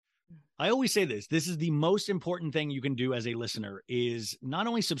I always say this is the most important thing you can do as a listener is not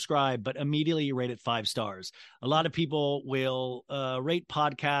only subscribe, but immediately rate it 5 stars. A lot of people will rate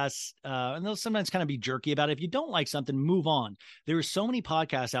podcasts and they'll sometimes kind of be jerky about it. If you don't like something, move on. There are so many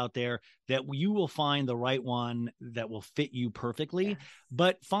podcasts out there that you will find the right one that will fit you perfectly, Yes.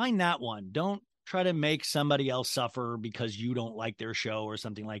 but find that one. Don't try to make somebody else suffer because you don't like their show or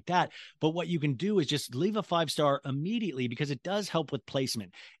something like that. But what you can do is just leave a 5-star immediately, because it does help with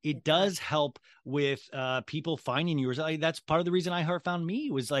placement. It does help with people finding you. That's part of the reason iHeart found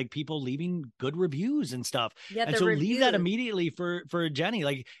me, was like people leaving good reviews and stuff. Yeah, And the so reviews. leave that immediately for Jenny.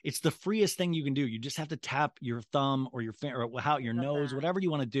 Like, it's the freest thing you can do. You just have to tap your thumb or your finger or how your nose, whatever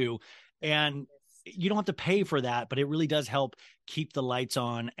you want to do. And you don't have to pay for that, but it really does help keep the lights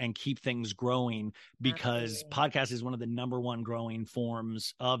on and keep things growing, because podcast is one of the number one growing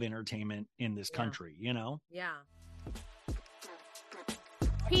forms of entertainment in this country, you know? Yeah.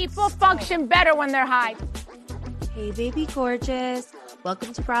 People function better when they're high. Hey, baby gorgeous.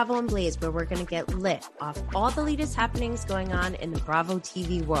 Welcome to Bravo and Blaze, where we're going to get lit off all the latest happenings going on in the Bravo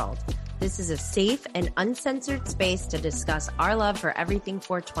TV world. This is a safe and uncensored space to discuss our love for everything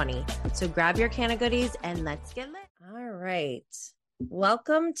 420. So grab your can of goodies and let's get lit. All right.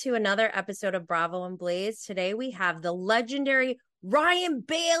 Welcome to another episode of Bravo and Blaze. Today we have the legendary Ryan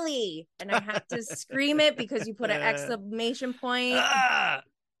Bailey. And I had to scream it because you put an exclamation point.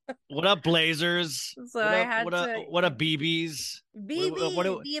 What up, Blazers? So what up, BBs?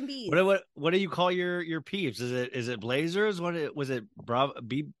 What do you call your peeps? Is it Blazers? What was it? Bravo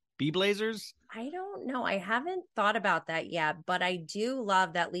B Blazers? I don't know. I haven't thought about that yet, but I do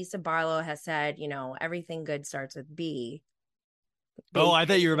love that Lisa Barlow has said, you know, everything good starts with B. Oh, I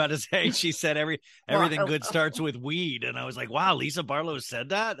thought you were about to say she said everything good starts with weed, and I was like, wow, Lisa Barlow said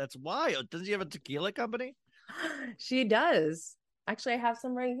that? That's wild. Doesn't she have a tequila company? She does. Actually, I have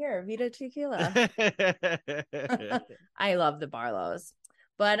some right here. Vita Tequila. I love the Barlows.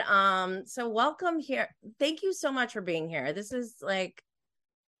 But so welcome here. Thank you so much for being here. This is like,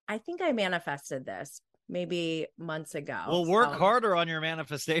 I think I manifested this maybe months ago. Well, work harder on your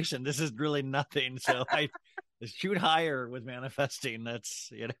manifestation. This is really nothing. So I shoot higher with manifesting. That's,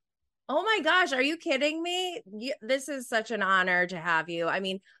 you know. Oh my gosh, are you kidding me? This is such an honor to have you. I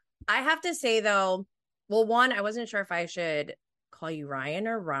mean, I have to say though, well, one, I wasn't sure if I should call you Ryan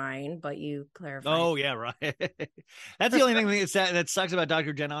or Ryan, but you clarified. Oh yeah, Ryan. That's the only thing that sucks about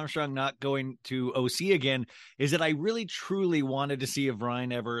Dr. Jen Armstrong not going to OC again, is that I really truly wanted to see if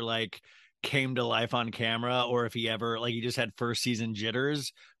Ryan ever like came to life on camera, or if he ever like he just had first season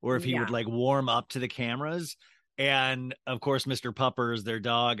jitters, or if he would like warm up to the cameras. And of course, Mr. Puppers, their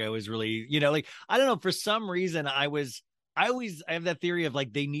dog, I was really, you know, like, I don't know, for some reason I have that theory of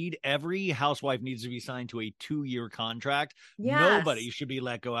like, every housewife needs to be signed to a 2-year contract. Yes. Nobody should be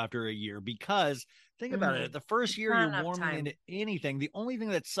let go after a year, because think about it. The first year you're warming into anything. The only thing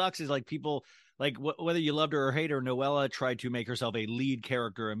that sucks is like people, like whether you loved her or hate her, Noella tried to make herself a lead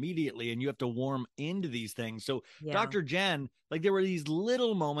character immediately, and you have to warm into these things. So Dr. Jen, like, there were these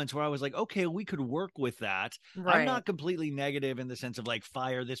little moments where I was like, okay, we could work with that. Right. I'm not completely negative in the sense of like,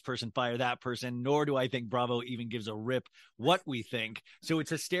 fire this person, fire that person, nor do I think Bravo even gives a rip what we think. So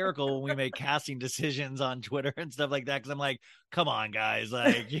it's hysterical when we make casting decisions on Twitter and stuff like that, because I'm like, come on, guys.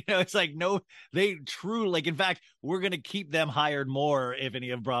 Like, you know, it's like, no, they true, like, in fact, we're going to keep them hired more if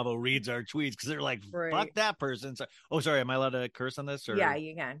any of Bravo reads our tweets, because they're like, fuck that person. So, oh, sorry, am I allowed to curse on this? Or? Yeah,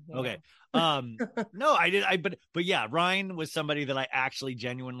 you can. Okay. No, I did. But yeah, Ryan was somebody that I actually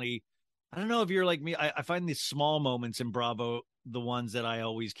genuinely, I don't know if you're like me. I find these small moments in Bravo, the ones that I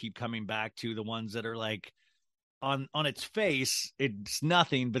always keep coming back to, the ones that are like, on its face, it's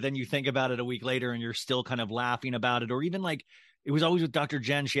nothing, but then you think about it a week later and you're still kind of laughing about it. Or even like, it was always with Dr.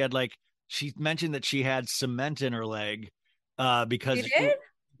 Jen. She mentioned that she had cement in her leg because she did?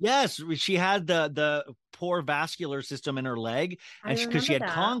 Yes, she had the poor vascular system in her leg, and because she had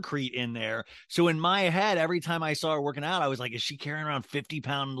concrete in there. So in my head, every time I saw her working out, I was like, is she carrying around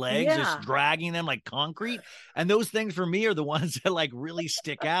 50-pound legs, just dragging them like concrete? And those things for me are the ones that like really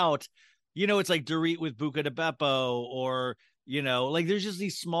stick out. You know, it's like Dorit with Buca de Beppo, or, you know, like there's just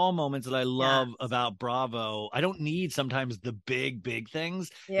these small moments that I love about Bravo. I don't need sometimes the big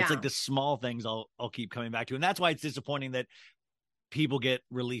things. It's like the small things I'll keep coming back to. And that's why it's disappointing that people get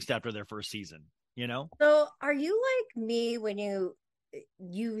released after their first season, you know? So are you like me when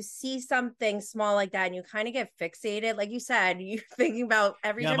you see something small like that and you kind of get fixated? Like you said, you're thinking about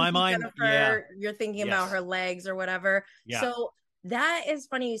every time my mind, you're thinking about her legs or whatever. So that is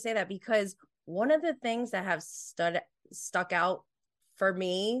funny you say that, because one of the things that have stuck out for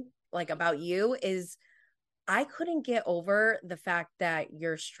me, like about you, is I couldn't get over the fact that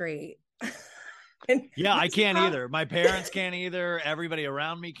you're straight Yeah, I can't either. My parents can't either. Everybody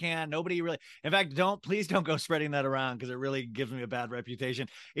around me can. Nobody really. In fact, please don't go spreading that around because it really gives me a bad reputation.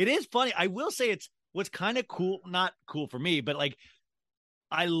 It is funny. I will say it's what's kind of cool, not cool for me, but like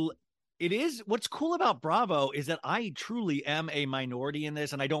it is what's cool about Bravo is that I truly am a minority in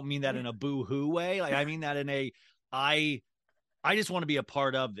this. And I don't mean that in a boo-hoo way. Like I mean that in I just want to be a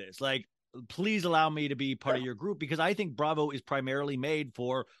part of this. Like, please allow me to be part of your group because I think Bravo is primarily made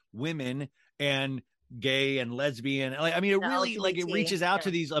for women and gay and lesbian. Like, I mean, it really LGBT, like it reaches out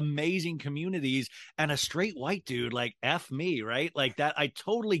to these amazing communities, and a straight white dude, like F me, right? Like that. I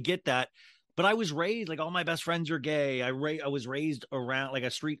totally get that. But I was raised like all my best friends are gay. I was raised around like a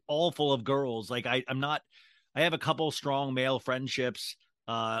street all full of girls. Like I have a couple strong male friendships,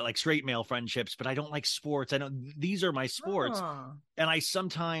 like straight male friendships, but I don't like sports. These are my sports. And I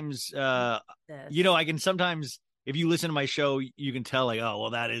sometimes, I can sometimes, if you listen to my show, you can tell like, oh, well,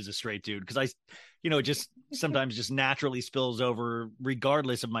 that is a straight dude. Cause just sometimes just naturally spills over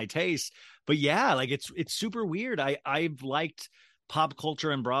regardless of my taste. But yeah, like it's super weird. I've liked pop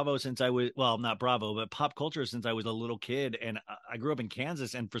culture and Bravo since I was, well, not Bravo, but pop culture since I was a little kid. And I grew up in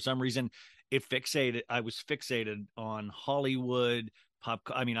Kansas. And for some reason I was fixated on Hollywood,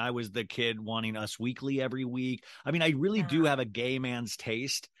 I was the kid wanting Us Weekly every week. I mean, I really do have a gay man's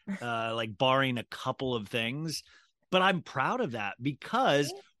taste, like barring a couple of things, but I'm proud of that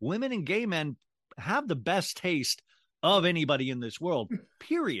because women and gay men have the best taste of anybody in this world,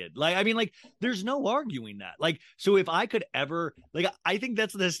 period. Like, I mean, like, there's no arguing that. Like, so if I could ever, like, I think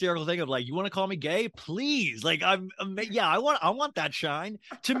that's the hysterical thing of like, you want to call me gay? Please. Like, I want that shine.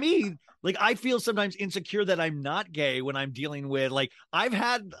 To me, like, I feel sometimes insecure that I'm not gay when I'm dealing with, like,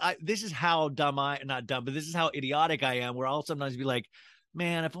 this is how not dumb, but this is how idiotic I am, where I'll sometimes be like,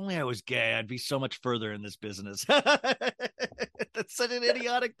 man, if only I was gay, I'd be so much further in this business. That's such an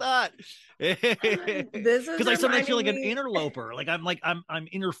idiotic thought. Because I sometimes feel like an interloper. Like I'm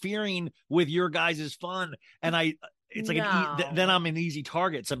interfering with your guys' fun, and it's like then I'm an easy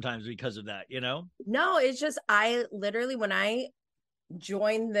target sometimes because of that. No, it's just I literally when I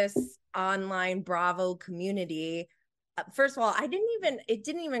joined this online Bravo community. First of all, it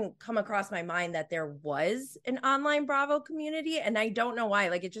didn't even come across my mind that there was an online Bravo community. And I don't know why,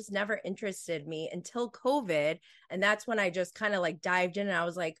 like, it just never interested me until COVID. And that's when I just kind of like dived in and I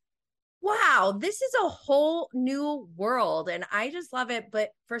was like, wow, this is a whole new world. And I just love it.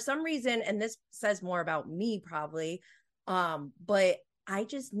 But for some reason, and this says more about me probably, but I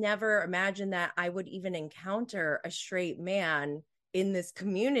just never imagined that I would even encounter a straight man in this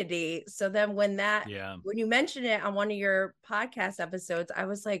community. So then when you mentioned it on one of your podcast episodes, I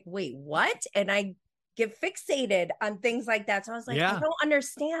was like, wait, what? And I get fixated on things like that. So I was like, I don't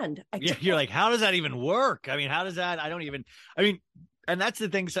understand. You're like, how does that even work? I mean, how does that, and that's the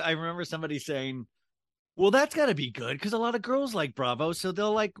thing. So I remember somebody saying, well, that's got to be good because a lot of girls like Bravo, so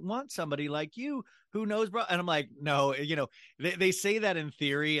they'll like want somebody like you who knows Bravo. And I'm like, no, they say that in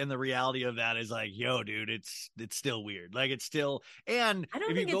theory, and the reality of that is like, yo, dude, it's still weird. Like it's still, and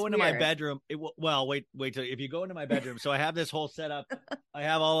if you go into my bedroom, wait till if you go into my bedroom. So I have this whole setup. I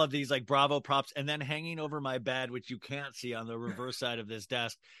have all of these like Bravo props, and then hanging over my bed, which you can't see on the reverse side of this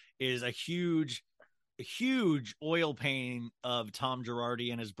desk, is a huge oil painting of Tom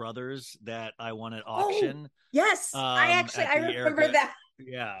Girardi and his brothers that I won at auction. Oh, yes, I remember that.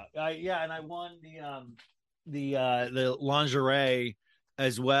 Yeah, and I won the lingerie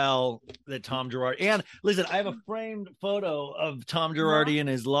as well that Tom Girardi. And listen, I have a framed photo of Tom Girardi in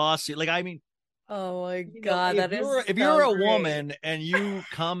his lawsuit. Like, I mean, oh my God, if you're a woman and you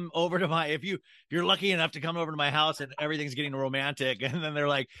come over to if you're lucky enough to come over to my house and everything's getting romantic, and then they're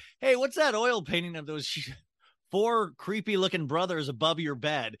like, hey, what's that oil painting of those 4 creepy looking brothers above your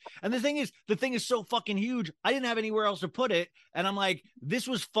bed? And the thing is so fucking huge. I didn't have anywhere else to put it. And I'm like, this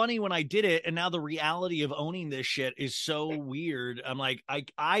was funny when I did it. And now the reality of owning this shit is so weird. I'm like,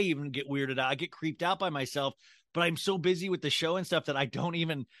 I even get weirded out. I get creeped out by myself, but I'm so busy with the show and stuff that I don't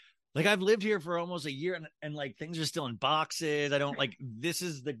even, like, I've lived here for almost a year and like things are still in boxes. I don't like,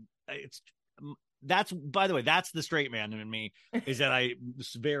 that's, by the way, that's the straight man in me, is that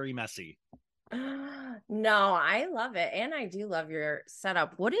it's very messy. No, I love it. And I do love your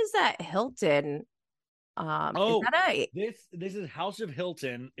setup. What is that Hilton? This is House of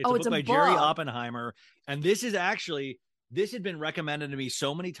Hilton. It's a book by Jerry Oppenheimer. And this had been recommended to me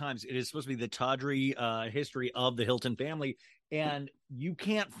so many times. It is supposed to be the tawdry history of the Hilton family. And you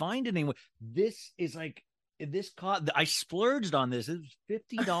can't find it anywhere. This is like, I splurged on this. It's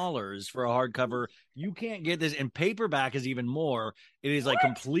 $50 for a hardcover. You can't get this, and paperback is even more. It is like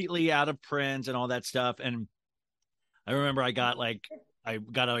completely out of print and all that stuff. And I remember I got like I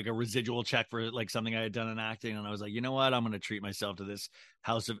got like a residual check for like something I had done in acting, and I was like, you know what, I'm going to treat myself to this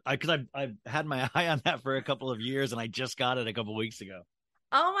House of, because I've had my eye on that for a couple of years, and I just got it a couple of weeks ago.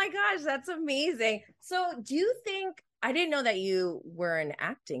 Oh my gosh, that's amazing. So do you think, I didn't know that you were in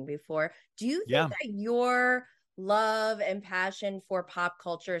acting before. Do you think that your love and passion for pop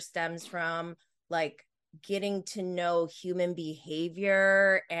culture stems from like getting to know human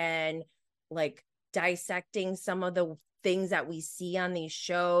behavior and like dissecting some of the things that we see on these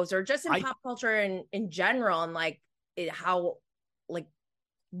shows, or just in pop culture in general, and like how like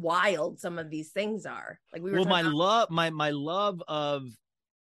wild some of these things are? Like we were my love of,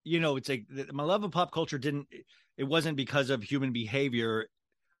 it's like my love of pop culture it wasn't because of human behavior.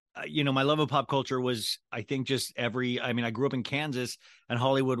 My love of pop culture was, I think, just I grew up in Kansas, and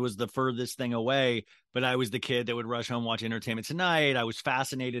Hollywood was the furthest thing away, but I was the kid that would rush home, watch Entertainment Tonight. I was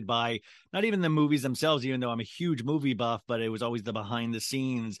fascinated by not even the movies themselves, even though I'm a huge movie buff, but it was always the behind the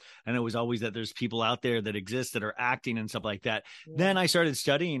scenes. And it was always that there's people out there that exist that are acting and stuff like that. Yeah. Then I started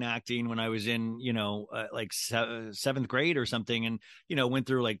studying acting when I was in, like seventh grade or something. And, went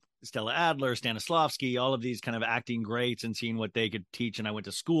through like Stella Adler, Stanislavski, all of these kind of acting greats, and seeing what they could teach. And I went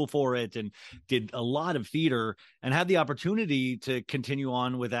to school for it and did a lot of theater, and had the opportunity to continue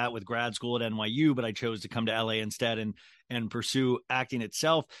on with that with grad school at NYU, but I chose to come to LA instead and pursue acting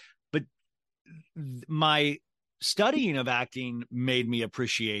itself. But my studying of acting made me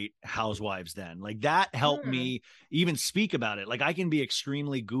appreciate Housewives then. Like that helped me even speak about it. Like I can be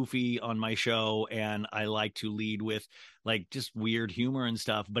extremely goofy on my show, and I like to lead with like just weird humor and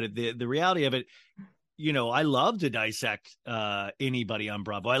stuff. But the reality of it, I love to dissect anybody on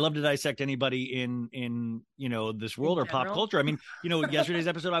Bravo. I love to dissect anybody in this world or pop culture. I mean, yesterday's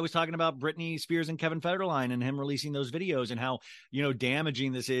episode, I was talking about Britney Spears and Kevin Federline and him releasing those videos, and how,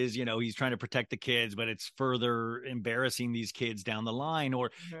 damaging this is. He's trying to protect the kids, but it's further embarrassing these kids down the line.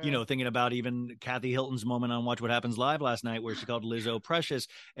 Or, thinking about even Kathy Hilton's moment on Watch What Happens Live last night, where she called Lizzo precious,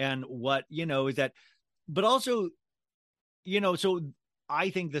 and what, is that, but also, so I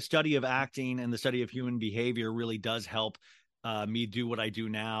think the study of acting and the study of human behavior really does help me do what I do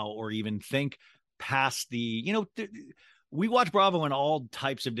now, or even think past the, we watch Bravo in all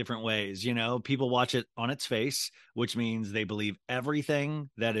types of different ways. People watch it on its face, which means they believe everything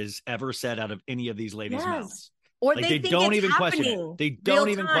that is ever said out of any of these ladies' mouths. Or like, they don't even question it. They don't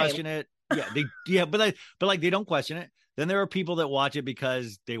even question it. But like they don't question it. Then there are people that watch it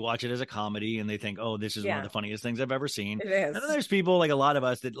because they watch it as a comedy, and they think, oh, this is one of the funniest things I've ever seen. It is. And then there's people like a lot of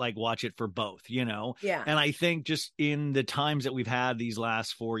us that like watch it for both, Yeah. And I think just in the times that we've had these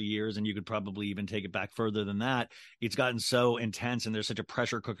last 4 years, and you could probably even take it back further than that, it's gotten so intense, and there's such a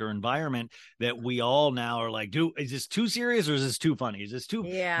pressure cooker environment that we all now are like, is this too serious, or is this too funny? Is this too,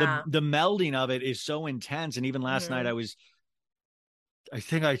 the melding of it is so intense. And even last night I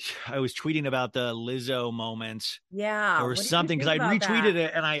think I was tweeting about the Lizzo moment, or something, because I retweeted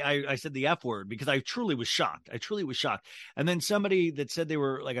it, and I said the F word because I truly was shocked. And then somebody that said they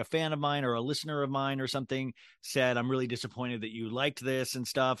were like a fan of mine or a listener of mine or something said, I'm really disappointed that you liked this and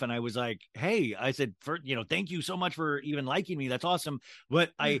stuff. And I was like, hey, I said, thank you so much for even liking me. That's awesome.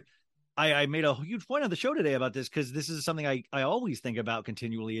 But I made a huge point on the show today about this, because this is something I always think about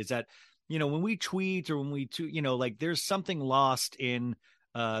continually, is that, when we tweet, or when we like there's something lost in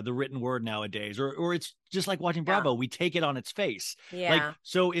the written word nowadays, or it's just like watching Bravo. We take it on its face. Like,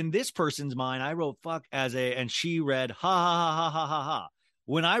 so in this person's mind, I wrote fuck and she read ha ha ha ha ha ha ha.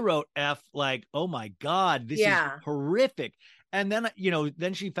 When I wrote F, like, oh my God, this is horrific. And then,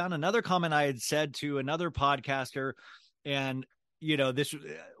 then she found another comment I had said to another podcaster, and this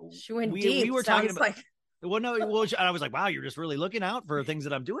she went deep. We were talking about I was like, wow, you're just really looking out for things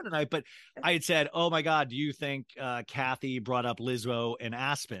that I'm doing tonight. But I had said, oh my God, do you think Kathy brought up Lizzo and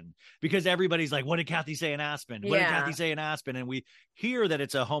Aspen? Because everybody's like, what did Kathy say in Aspen? What did Kathy say in Aspen? And we hear that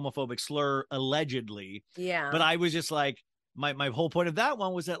it's a homophobic slur, allegedly. Yeah. But I was just like, my whole point of that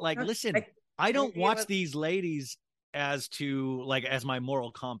one was that, like, listen, I don't watch these ladies as my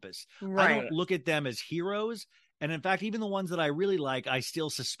moral compass. Right. I don't look at them as heroes. And in fact, even the ones that I really like, I still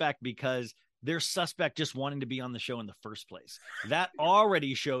suspect, because they're suspect just wanting to be on the show in the first place. That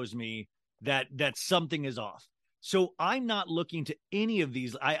already shows me that something is off. So I'm not looking to any of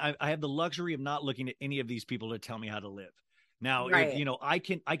these. I have the luxury of not looking at any of these people to tell me how to live. Now, if, I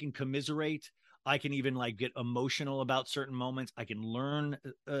can commiserate. I can even like get emotional about certain moments. I can learn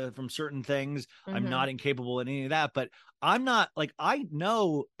from certain things. I'm not incapable in any of that, but I'm not like, I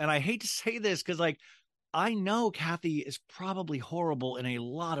know, and I hate to say this, because like, I know Kathy is probably horrible in a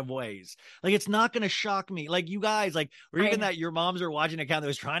lot of ways. Like, it's not going to shock me. Like, you guys, like, or even that your moms are watching an account that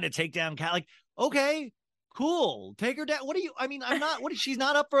was trying to take down Kat. Like, okay, Cool. Take her down. I'm not, she's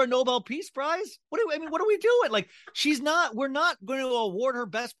not up for a Nobel Peace Prize. What are we doing? Like, we're not going to award her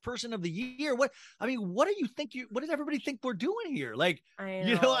best person of the year. What does everybody think we're doing here? Like,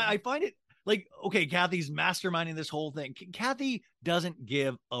 I find it like, okay, Kathy's masterminding this whole thing. Kathy doesn't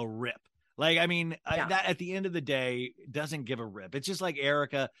give a rip. Like, that at the end of the day doesn't give a rip. It's just like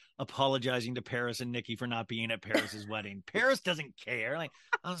Erica apologizing to Paris and Nikki for not being at Paris's wedding. Paris doesn't care. Like,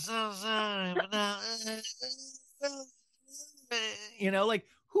 I'm so sorry. Like,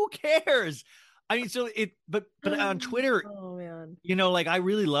 who cares? But on Twitter, oh man, like, I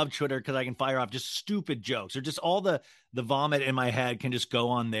really love Twitter because I can fire off just stupid jokes or just all the vomit in my head can just go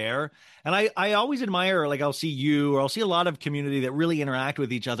on there. And I always admire, like, I'll see you or I'll see a lot of community that really interact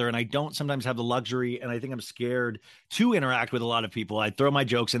with each other. And I don't sometimes have the luxury, and I think I'm scared to interact with a lot of people. I throw my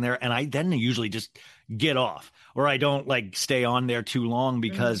jokes in there and I then usually just get off, or I don't like stay on there too long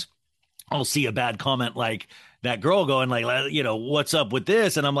because I'll see a bad comment like that girl going like, what's up with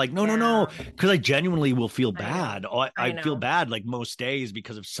this? And I'm like, no. Because I genuinely will feel bad. I feel bad like most days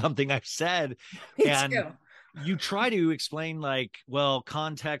because of something I've said. Me too. You try to explain like, well,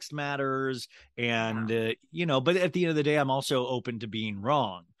 context matters. And, but at the end of the day, I'm also open to being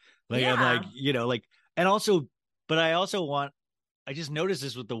wrong. Like, I'm like, and also, but I also I just noticed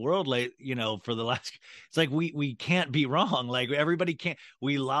this with the world, like, for the last, it's like, we can't be wrong. Like, everybody can't,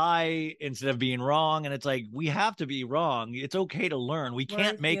 we lie instead of being wrong. And it's like, we have to be wrong. It's okay to learn. We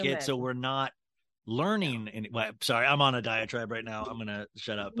can't make it so we're not learning. Sorry, I'm on a diatribe right now. I'm going to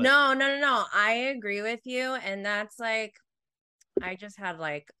shut up. But... No. I agree with you. And that's like, I just had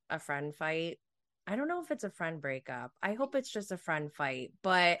like a friend fight. I don't know if it's a friend breakup. I hope it's just a friend fight.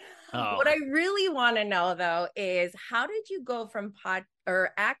 But what I really want to know, though, is how did you go from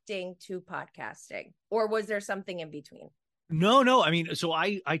acting to podcasting? Or was there something in between? No. So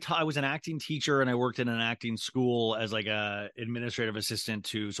I was an acting teacher and I worked in an acting school as like a administrative assistant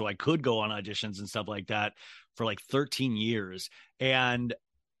too. So I could go on auditions and stuff like that for like 13 years. And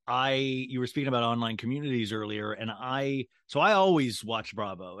you were speaking about online communities earlier, and I always watched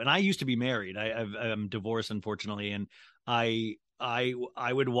Bravo, and I used to be married. I'm divorced, unfortunately. And I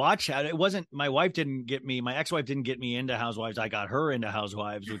would watch it. It wasn't, my ex-wife didn't get me into Housewives. I got her into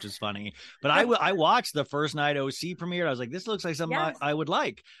Housewives, which is funny. But I watched the first night OC premiered. I was like, this looks like something I would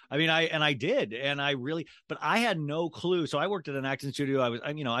like. I did. And but I had no clue. So I worked at an acting studio.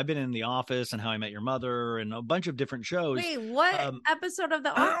 I've been in The Office and How I Met Your Mother and a bunch of different shows. Wait, what episode of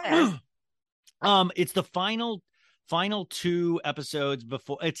The Office? It's the final 2 episodes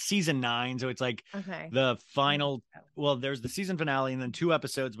before it's season 9, so it's like the final. Well, there's the season finale, and then 2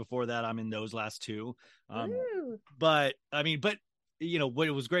 episodes before that I'm in those last 2. But what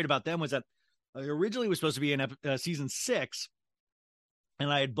was great about them was that I originally was supposed to be in season 6,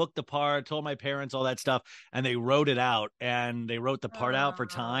 and I had booked the part, told my parents all that stuff, and they wrote it out, and they wrote the part out for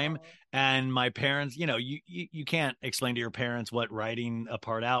time. And my parents, you can't explain to your parents what writing a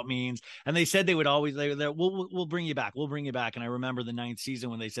part out means. And they said they would always, we'll bring you back. We'll bring you back. And I remember the 9th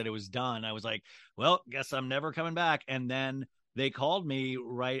season when they said it was done. I was like, well, guess I'm never coming back. And then they called me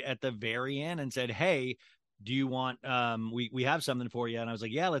right at the very end and said, hey, do you want, we have something for you. And I was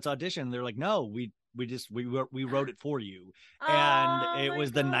like, yeah, let's audition. They're like, no, we wrote it for you. And it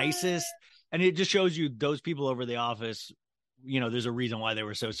was the nicest. And it just shows you those people over The Office, there's a reason why they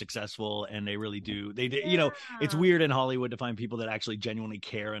were so successful, and they really do. They did, it's weird in Hollywood to find people that actually genuinely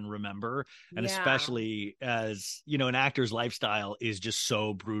care and remember. And especially as, an actor's lifestyle is just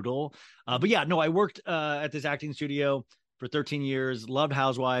so brutal. But yeah, no, I worked at this acting studio for 13 years, loved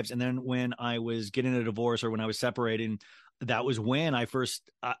Housewives. And then when I was getting a divorce, or when I was separating, that was when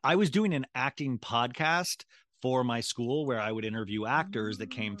I was doing an acting podcast for my school where I would interview actors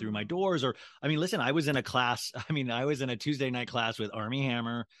that came through my doors. Or, listen, I was in a class. I was in a Tuesday night class with Armie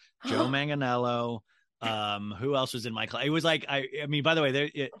Hammer, Joe Manganiello. Who else was in my class? It was like, by the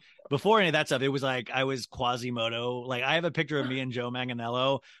way, before any of that stuff, it was like, I was Quasimodo. Like, I have a picture of me and Joe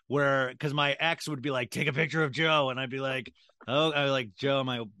Manganiello cause my ex would be like, take a picture of Joe. And I'd be like, oh, I was like, Joe,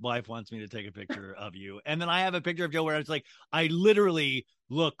 my wife wants me to take a picture of you. And then I have a picture of Joe where it's like, I literally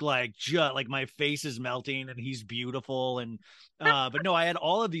look like like my face is melting and he's beautiful. And, but no, I had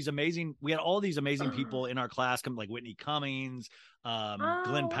all of these amazing, people in our class, like Whitney Cummings,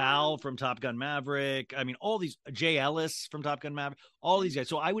 Glenn Powell from Top Gun Maverick. All these, Jay Ellis from Top Gun Maverick, all these guys.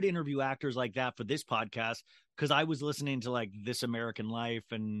 So I would interview actors like that for this podcast, because I was listening to like This American Life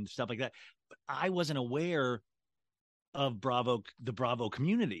and stuff like that. But I wasn't aware of the Bravo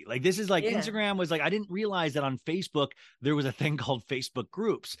community. Like this is like Instagram was like, I didn't realize that on Facebook there was a thing called Facebook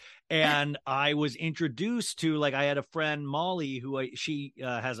groups, and I was introduced to, like, I had a friend, Molly, who she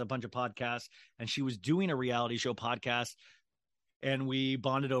has a bunch of podcasts, and she was doing a reality show podcast, and we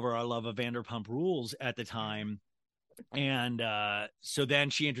bonded over our love of Vanderpump Rules at the time. And so then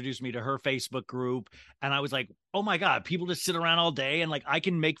she introduced me to her Facebook group, and I was like, oh my God, people just sit around all day, and like I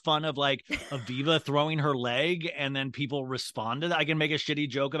can make fun of like Aviva throwing her leg, and then people respond to that. I can make a shitty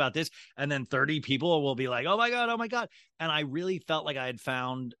joke about this, and then 30 people will be like, oh my God, oh my God. And I really felt like I had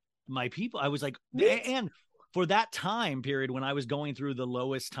found my people. I was like, and for that time period when I was going through the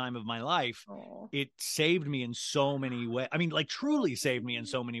lowest time of my life, it saved me in so many ways. I mean, like truly saved me in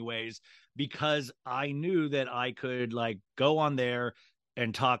so many ways, because I knew that I could like go on there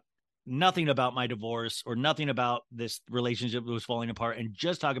and talk nothing about my divorce or nothing about this relationship that was falling apart, and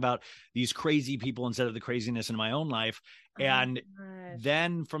just talk about these crazy people instead of the craziness in my own life. And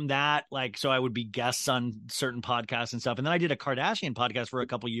then from that, like, so I would be guests on certain podcasts and stuff. And then I did a Kardashian podcast for a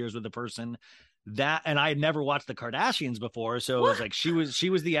couple of years with a person that, and I had never watched the Kardashians before. So it was like, she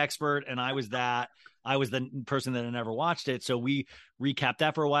was the expert, and I was the person that had never watched it. So we recapped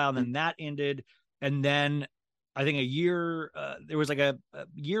that for a while, and then that ended. And then I think there was like a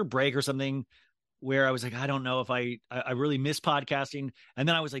year break or something where I was like, I don't know if I really miss podcasting. And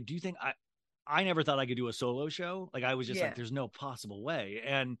then I was like, do you think I never thought I could do a solo show? Like I was just like, there's no possible way.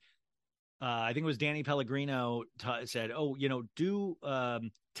 And I think it was Danny Pellegrino said, oh, do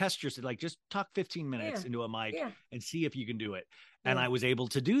test yourself, like just talk 15 minutes into a mic and see if you can do it. And I was able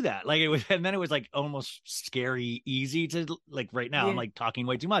to do that. Like it was, and then it was like almost scary easy to, like, right now I'm like talking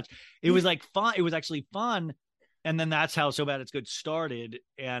way too much. It was like fun. It was actually fun. And then that's how So Bad It's Good started.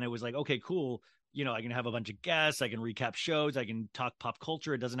 And it was like, okay, cool. I can have a bunch of guests. I can recap shows. I can talk pop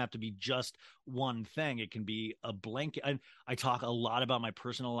culture. It doesn't have to be just one thing. It can be a blanket. I talk a lot about my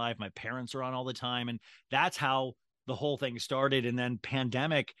personal life. My parents are on all the time. And that's how the whole thing started. And then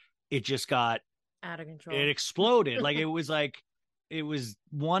pandemic, it just got out of control. It exploded. Like it was like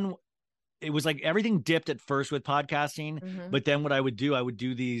everything dipped at first with podcasting. Mm-hmm. But then what I would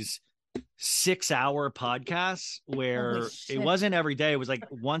do these 6-hour podcasts where it wasn't every day. It was like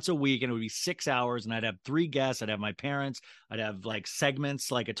once a week, and it would be 6 hours, and I'd have 3 guests. I'd have my parents. I'd have like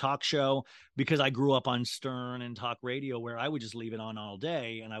segments, like a talk show, because I grew up on Stern and talk radio, where I would just leave it on all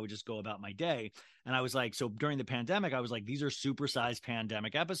day and I would just go about my day. And I was like, so during the pandemic, I was like, these are supersized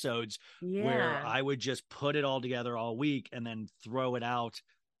pandemic episodes where I would just put it all together all week and then throw it out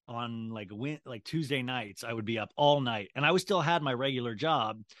on like Tuesday nights. I would be up all night, and I still had my regular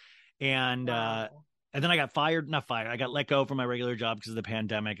job. And and then I got I got let go from my regular job because of the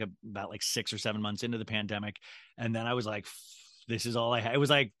pandemic, about like 6 or 7 months into the pandemic. And then I was like, this is all I had. It was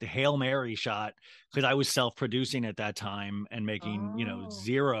like the Hail Mary shot, because I was self-producing at that time and making,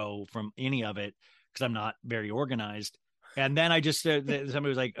 zero from any of it, because I'm not very organized. And then I just, somebody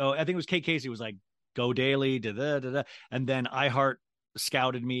was like, oh, I think it was Kate Casey was like, go daily, da-da-da-da. And then iHeart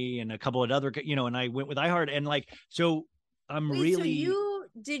scouted me and a couple of other, and I went with iHeart. And like, so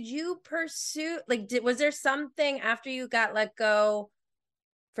did you pursue, like, was there something after you got let go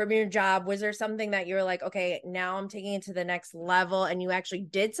from your job? Was there something that you were like, okay, now I'm taking it to the next level, and you actually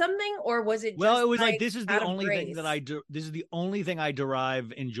did something? Or was it it was like this is the only thing that I do. This is the only thing I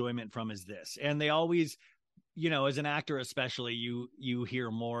derive enjoyment from, is this. And they always, as an actor especially, you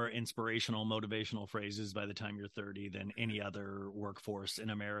hear more inspirational, motivational phrases by the time you're 30 than any other workforce in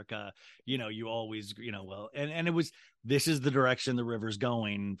America. You always, and it was, this is the direction the river's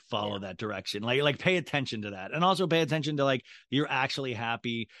going, follow that direction. Like pay attention to that. And also pay attention to, like, you're actually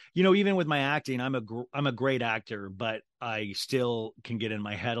happy. Even with my acting, I'm a great actor, but I still can get in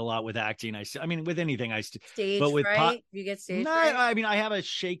my head a lot with acting. I mean, with anything, stage but with fright. You get stage fright? I mean, I have a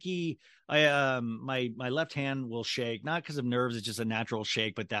shaky, my left hand will shake, not because of nerves. It's just a natural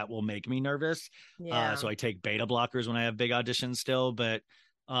shake, but that will make me nervous. So I take beta blockers when I have big auditions still, but,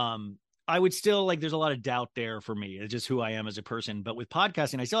 I would still, like, there's a lot of doubt there for me. It's just who I am as a person. But with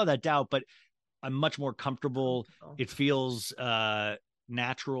podcasting, I still have that doubt, but I'm much more comfortable. It feels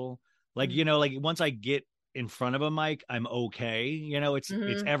natural. Like, like once I get in front of a mic, I'm okay.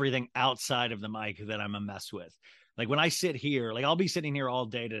 It's everything outside of the mic that I'm a mess with. Like when I sit here, like I'll be sitting here all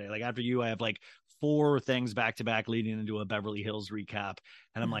day today. Like after you, I have like 4 things back to back leading into a Beverly Hills recap.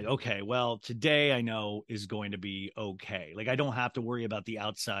 And I'm like, okay, well, today I know is going to be okay. Like I don't have to worry about the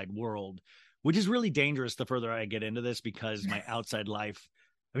outside world, which is really dangerous the further I get into this, because my outside life,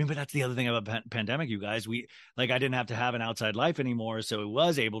 I mean, but that's the other thing about pandemic, you guys, I didn't have to have an outside life anymore. So it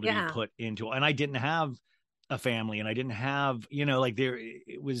was able to be put into, and I didn't have a family, and I didn't have,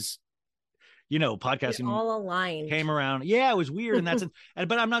 it was, podcasting all aligned came around. Yeah, it was weird. And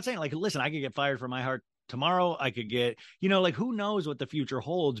but I'm not saying like, listen, I could get fired from iHeart tomorrow. I could get, like, who knows what the future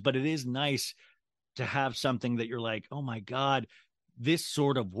holds, but it is nice to have something that you're like, oh my God, this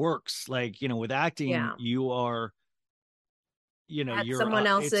sort of works. Like, with acting, you are, at you're someone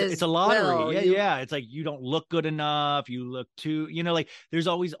else's it's a lottery. will. Yeah. It's like, you don't look good enough. You look too, like there's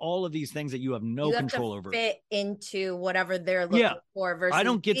always all of these things that you have no control over. Fit into whatever they're looking for versus I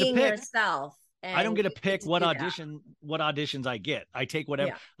don't get to pick yourself. I don't get to pick what auditions I get. I take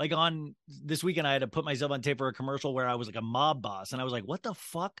whatever. Like on this weekend, I had to put myself on tape for a commercial where I was like a mob boss, and I was like, "What the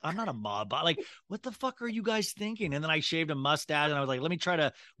fuck? I'm not a mob boss. Like, what the fuck are you guys thinking?" And then I shaved a mustache, and I was like, "Let me try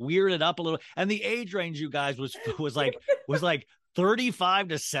to weird it up a little." And the age range, you guys, was like 35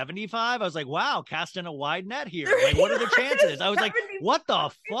 to 75. I was like, wow, casting a wide net here. Like, what are the chances? I was like, what the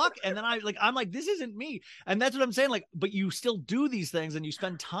fuck? And then I'm like, this isn't me. And that's what I'm saying. Like, but you still do these things and you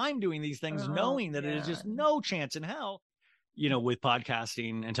spend time doing these things, knowing that it is just no chance in hell. With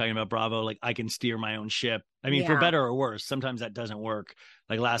podcasting and talking about Bravo, like, I can steer my own ship. I mean, for better or worse, sometimes that doesn't work.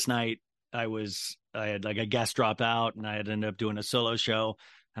 Like last night, I had like a guest drop out and I had ended up doing a solo show.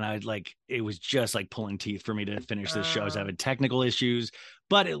 And it was just like pulling teeth for me to finish this show. I was having technical issues,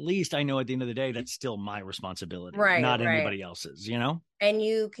 but at least I know at the end of the day, that's still my responsibility, not anybody else's, And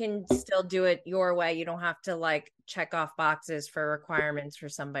you can still do it your way. You don't have to like check off boxes for requirements for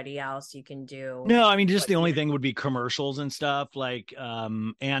somebody else. You can do. No, I mean, just the only thing would be commercials and stuff like,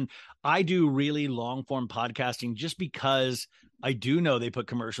 and I do really long form podcasting just because I do know they put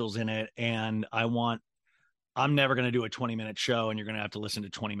commercials in it and I'm never going to do a 20-minute show and you're going to have to listen to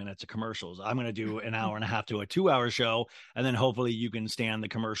 20 minutes of commercials. I'm going to do an hour and a half to a 2-hour show. And then hopefully you can stand the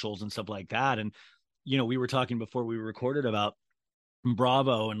commercials and stuff like that. And, we were talking before we recorded about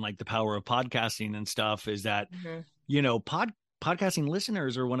Bravo and like the power of podcasting and stuff is that, podcasting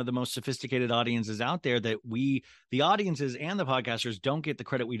listeners are one of the most sophisticated audiences out there that the audiences and the podcasters don't get the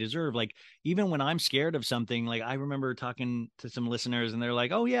credit we deserve. Like, even when I'm scared of something, like I remember talking to some listeners and they're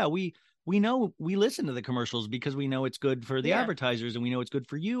like, oh yeah, we know, we listen to the commercials because we know it's good for the advertisers and we know it's good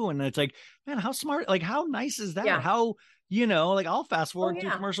for you. And it's like, man, how smart, like how nice is that? How, like I'll fast forward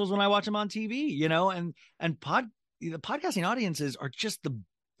through commercials when I watch them on TV, and the podcasting audiences are just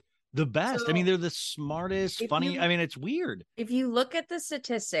the best. I mean, they're the smartest, funny. I mean, it's weird. If you look at the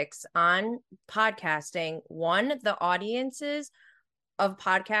statistics on podcasting, the audiences of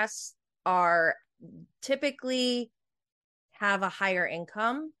podcasts are typically have a higher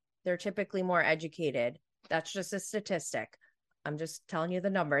income. They're typically more educated. That's just a statistic. I'm just telling you the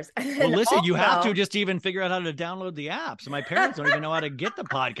numbers. Well, listen, you have to just even figure out how to download the app. So my parents don't even know how to get the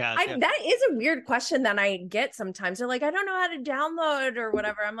podcast. That is a weird question that I get sometimes. They're like, I don't know how to download or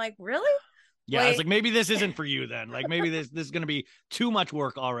whatever. I'm like, really? Yeah, it's like, maybe this isn't for you then. Like, maybe this is going to be too much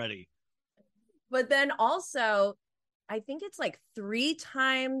work already. But then also, I think it's like 3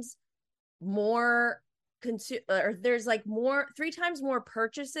 times more there's like 3 times more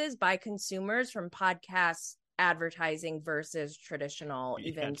purchases by consumers from podcasts advertising versus traditional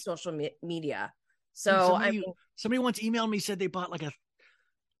social media. So somebody once emailed me, said they bought like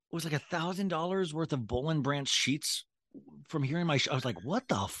 $1,000 worth of Boll and Branch sheets from hearing my show. I was like, what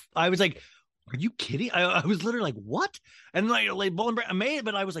the I was like, are you kidding? I was literally like, what? And like Boll and Branch, I made it,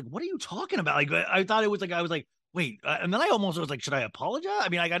 but I was like, what are you talking about? Like, I thought it was like, I was like, wait, and then I almost was like, should I apologize? I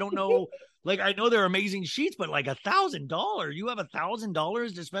mean, like, I don't know. Like, I know they're amazing sheets, but like $1,000, you have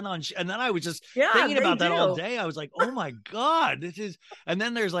 $1,000 to spend on. And then I was just thinking about that all day. I was like, oh my God, this is. And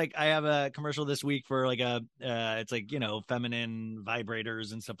then there's like, I have a commercial this week for like it's like, feminine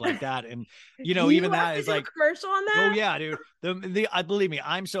vibrators and stuff like that. And, even that is like commercial on that. Oh yeah, dude. Believe me,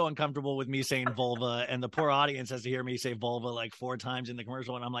 I'm so uncomfortable with me saying vulva, and the poor audience has to hear me say vulva like 4 times in the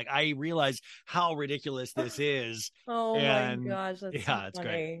commercial. And I'm like, I realize how ridiculous this is. Oh my gosh. That's so it's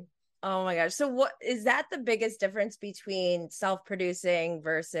great. Oh my gosh. So what is that the biggest difference between self-producing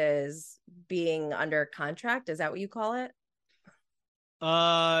versus being under contract? Is that what you call it?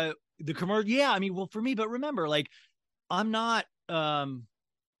 The commercial. Yeah. I mean, well, for me, but remember, like, I'm not the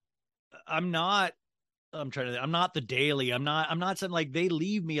Daily. I'm not saying, like, they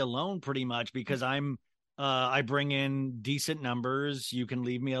leave me alone pretty much because I bring in decent numbers. You can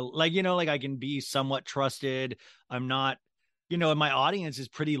leave me like I can be somewhat trusted. I'm not, my audience is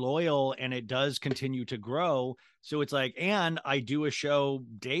pretty loyal and it does continue to grow. So it's like, and I do a show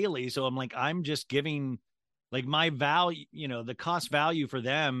daily. So I'm like, I'm just giving like my value, the cost value for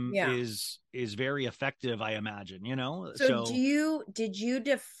them is very effective, I imagine, So did you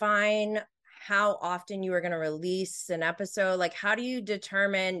define how often you were going to release an episode? Like, how do you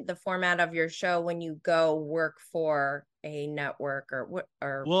determine the format of your show when you go work for a network or what?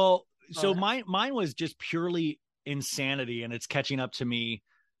 Well, So mine was just purely insanity, and it's catching up to me.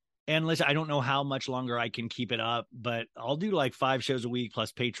 And listen, I don't know how much longer I can keep it up, but I'll do like 5 shows a week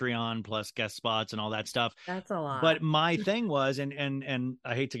plus Patreon plus guest spots and all that stuff. That's a lot. But my thing was, and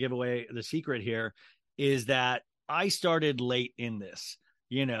I hate to give away the secret here, is that I started late in this,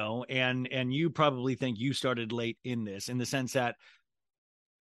 and you probably think you started late in this, in the sense that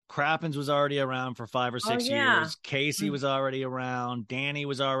Crappens was already around for 5 or 6 years. Casey was already around. Danny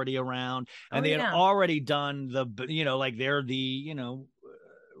was already around, and they had already done like they're the,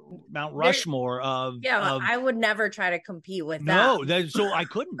 Mount Rushmore of. I would never try to compete with that. So I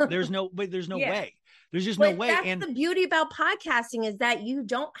couldn't. There's no way. There's just no way. That's the beauty about podcasting, is that you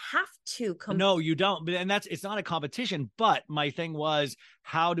don't have to compete. No, you don't. And it's not a competition. But my thing was,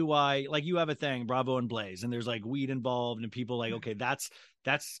 how do I, like, you have a thing, Bravo and Blaze, and there's like weed involved, and people like, okay, that's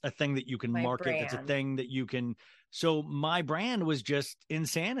a thing that you can market. Brand. That's a thing that you can. So my brand was just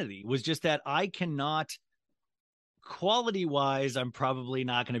insanity. Was just that I cannot. Quality wise, I'm probably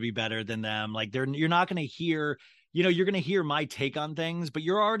not going to be better than them. Like you're not going to hear, you're going to hear my take on things, but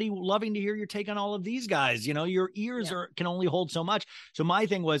you're already loving to hear your take on all of these guys. Your ears can only hold so much. So my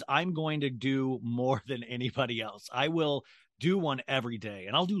thing was, I'm going to do more than anybody else. I will do one every day,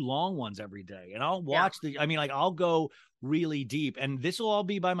 and I'll do long ones every day, and I'll watch I'll go really deep, and this will all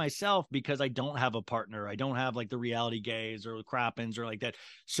be by myself because I don't have a partner. I don't have like the Reality Gays or the Crappens or like that.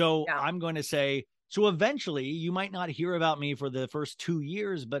 So I'm going to say, so eventually you might not hear about me for the first 2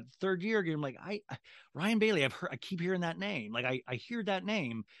 years, but third year, I'm like, Ryan Bailey, I keep hearing that name. Like I hear that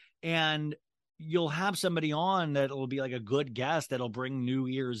name, and you'll have somebody on that will be like a good guest that'll bring new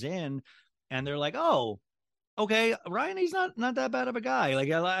ears in, and they're like, oh, okay, Ryan, he's not that bad of a guy. Like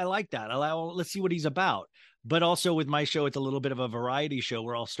I like that. Let's see what he's about. But also with my show, it's a little bit of a variety show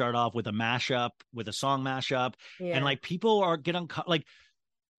where I'll start off with a mashup, with a song mashup, and like people like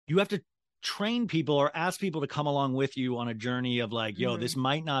you have to train people or ask people to come along with you on a journey of like, yo, this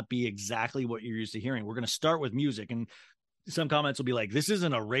might not be exactly what you're used to hearing. We're going to start with music, and some comments will be like, this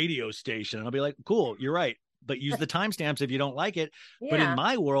isn't a radio station. And I'll be like, cool, you're right, but use the timestamps if you don't like it. But in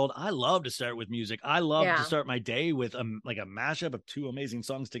my world, I love to start with music. I love to start my day with a mashup of 2 amazing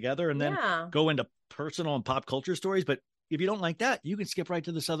songs together, and then go into personal and pop culture stories. But if you don't like that, you can skip right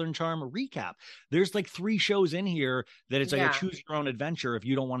to the Southern Charm recap. There's like 3 shows in here that it's like a choose your own adventure if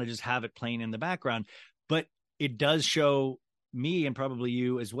you don't want to just have it playing in the background. But it does show me, and probably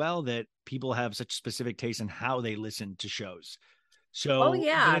you as well, that people have such specific taste in how they listen to shows. So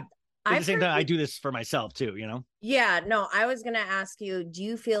at the same time, I do this for myself too, Yeah, no, I was going to ask you, do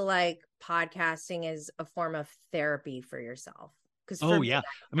you feel like podcasting is a form of therapy for yourself? Because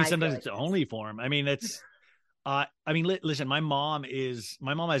sometimes it's the only form. I mean, it's listen, my mom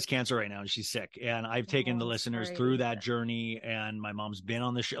has cancer right now, and she's sick, and I've taken the listeners through that journey, and my mom's been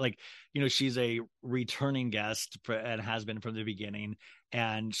on the show. Like, she's a returning guest and has been from the beginning,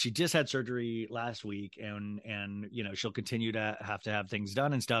 and she just had surgery last week, and she'll continue to have things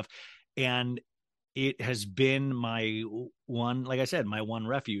done and stuff. And it has been my one, like I said, my one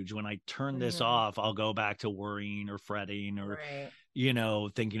refuge. When I turn this off, I'll go back to worrying or fretting or,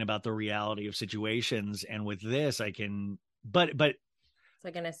 thinking about the reality of situations. And with this, I can, but it's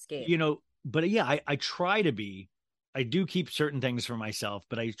like an escape, I try to be, I do keep certain things for myself,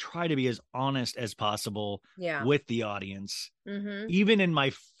 but I try to be as honest as possible with the audience, even in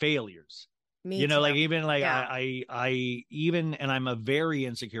my failures. Me too. Like even like I even, and I'm a very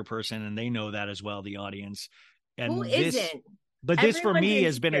insecure person, and they know that as well, the audience. And who isn't? But this for me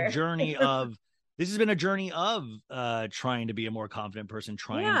has been a journey of trying to be a more confident person,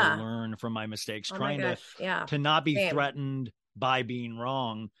 trying to learn from my mistakes, trying to not be threatened by being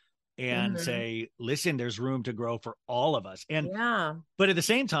wrong, and say, listen, there's room to grow for all of us. And but at the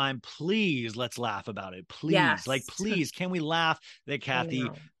same time, please, let's laugh about it. Please, please, can we laugh that Kathy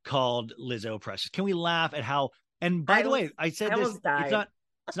called Lizzo precious? Can we laugh at how, and by the way, I said this,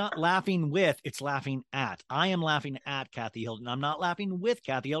 it's not laughing with, it's laughing at. I am laughing at Kathy Hilton. I'm not laughing with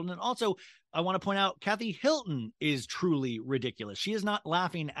Kathy Hilton. And also, I want to point out, Kathy Hilton is truly ridiculous. She is not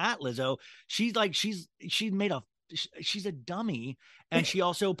laughing at Lizzo. She's a dummy, and she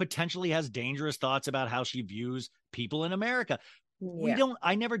also potentially has dangerous thoughts about how she views people in America.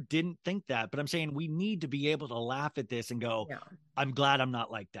 I never didn't think that, but I'm saying we need to be able to laugh at this and go, I'm glad I'm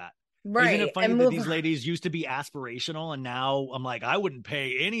not like that. Right. Isn't it funny that these ladies used to be aspirational, and now I'm like, I wouldn't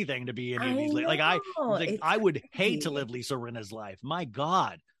pay anything to be any of these. Like I would hate to live Lisa Rinna's life. My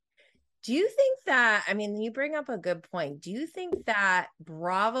God. Do you think that, I mean, you bring up a good point. Do you think that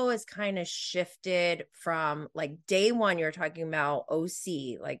Bravo has kind of shifted from like day one, you're talking about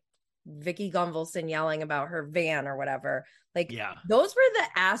OC, like Vicky Gunvalson yelling about her van or whatever. Like Yeah. those were the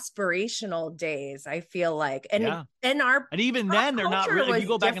aspirational days, I feel like. And Yeah. and our And even then, they're not really. If you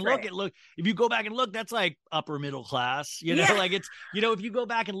go back and different. if you go back and look, that's like upper middle class. You know, Yeah. like it's, you know, if you go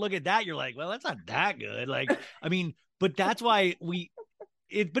back and look at that, you're like, well, that's not that good. Like, I mean, but that's why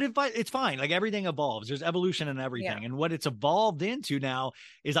it's fine. Like everything evolves. There's evolution in everything. Yeah. And what it's evolved into now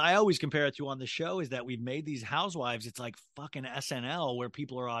is, I always compare it to on the show, is that we've made these housewives. It's like fucking SNL, where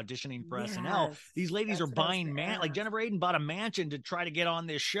people are auditioning for SNL. These ladies are buying like Jennifer Aiden bought a mansion to try to get on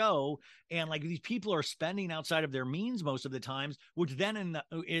this show. And like these people are spending outside of their means most of the times, which then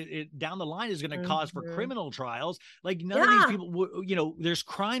down the line is going to cause for criminal trials. Like none of these people, you know, there's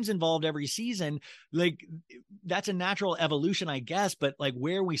crimes involved every season. Like that's a natural evolution, I guess. But like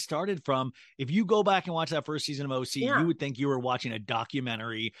where we started from, if you go back and watch that first season of OC, you would think you were watching a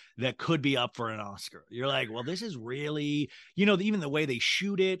documentary that could be up for an Oscar. You're like, well, this is really, you know, even the way they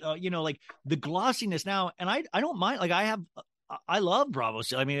shoot it, you know, like the glossiness now. And I don't mind, like I love Bravo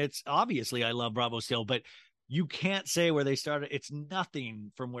still. I mean, it's obviously I love Bravo still, but you can't say where they started. It's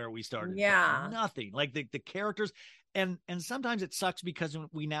nothing from where we started. Yeah. Nothing. Like the characters. And sometimes it sucks because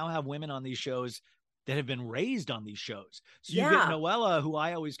we now have women on these shows that have been raised on these shows. So you get Noella, who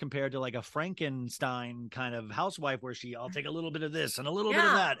I always compared to like a Frankenstein kind of housewife, where I'll take a little bit of this and a little bit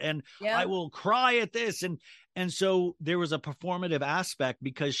of that, and I will cry at this. And so there was a performative aspect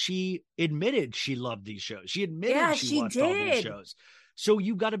because she admitted she loved these shows. She admitted she watched all these shows. So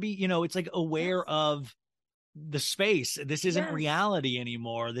you got to be, you know, it's like aware of the space. This isn't reality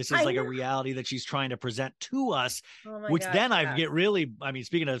anymore. This is like a reality that she's trying to present to us, which then I get really, I mean,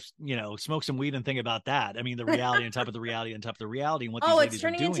 speaking of, you know, smoke some weed and think about that. I mean, the reality on top of the reality on top of the reality, and what these ladies are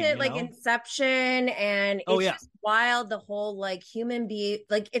doing. It's turning into like Inception, and it's just wild. The whole like human being,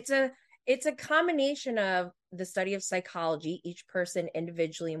 like it's a combination of the study of psychology, each person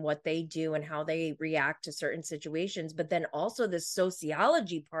individually and what they do and how they react to certain situations, but then also the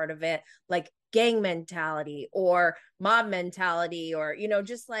sociology part of it, like gang mentality or mob mentality, or, you know,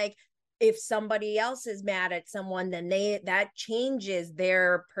 just like if somebody else is mad at someone, then that changes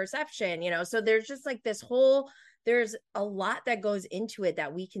their perception, you know? So there's just like there's a lot that goes into it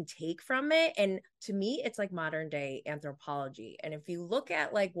that we can take from it. And to me, it's like modern day anthropology. And if you look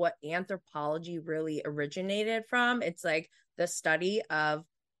at like what anthropology really originated from, it's like the study of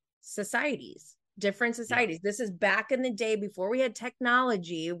societies, different societies. This is back in the day before we had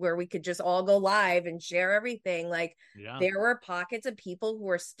technology where we could just all go live and share everything. Like there were pockets of people who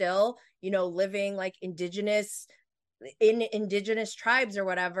were still, you know, living like indigenous tribes or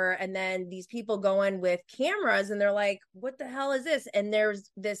whatever, and then these people go in with cameras and they're like, what the hell is this? And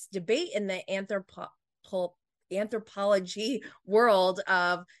there's this debate in the anthropology world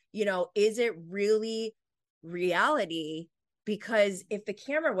of, you know, is it really reality? Because if the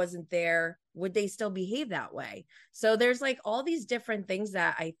camera wasn't there, would they still behave that way? So there's like all these different things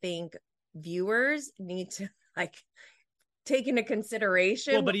that I think viewers need to like take into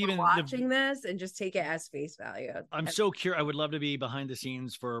consideration, but even watching this, and just take it as face value. I'm so curious. I would love to be behind the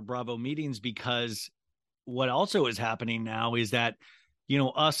scenes for Bravo meetings, because what also is happening now is that, you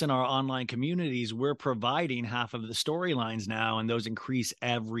know, us in our online communities, we're providing half of the storylines now, and those increase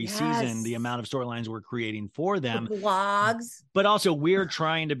every season, the amount of storylines we're creating for them. The blogs. But also we're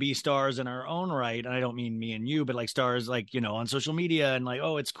trying to be stars in our own right. And I don't mean me and you, but like stars, like, you know, on social media, and like,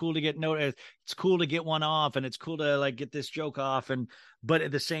 oh, it's cool to get noticed. It's cool to get one off, and it's cool to like get this joke off. But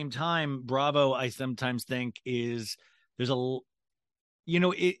at the same time, Bravo, I sometimes think there's a, you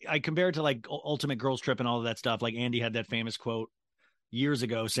know, I compare it to like Ultimate Girls Trip and all of that stuff. Like Andy had that famous quote years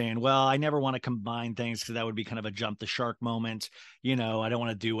ago saying, well, I never want to combine things because that would be kind of a jump the shark moment. You know, I don't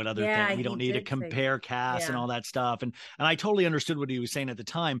want to do what other things. We don't need to compare casts and all that stuff. And I totally understood what he was saying at the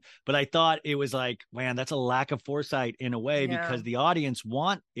time, but I thought it was like, man, that's a lack of foresight in a way, because the audience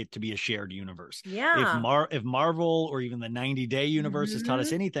want it to be a shared universe. If Marvel or even the 90-day universe has taught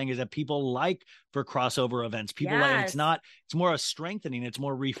us anything, is that people like for crossover events. People like, it's more a strengthening, it's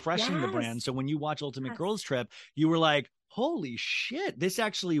more refreshing the brand. So when you watch Ultimate Girls Trip, you were like, holy shit, this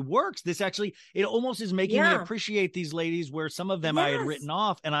actually works. It almost is making me appreciate these ladies, where some of them I had written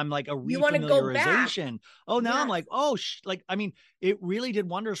off, and I'm like a refamiliarization. Oh, now I'm like, like, I mean, it really did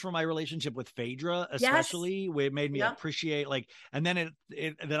wonders for my relationship with Phaedra, especially. It made me appreciate, like, and then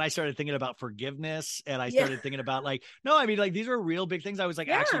then I started thinking about forgiveness, and I started thinking about like, no, I mean, like, these are real big things I was like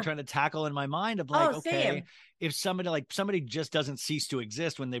actually trying to tackle in my mind of like, okay, if somebody just doesn't cease to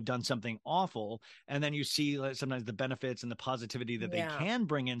exist when they've done something awful, and then you see like, sometimes the benefits and the positivity that they can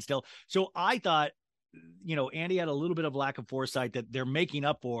bring in still. So I thought, you know, Andy had a little bit of lack of foresight that they're making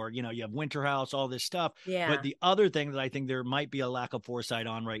up for. You know, you have Winter House, all this stuff. But the other thing that I think there might be a lack of foresight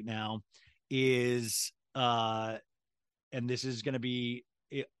on right now is and this is going to be,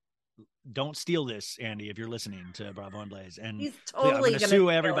 don't steal this, Andy, if you're listening to Bravo and Blaze. And he's totally I'm going to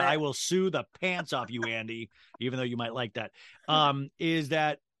sue everybody. I will sue the pants off you, Andy, even though you might like that. Is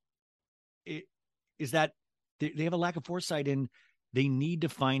that they have a lack of foresight in, they need to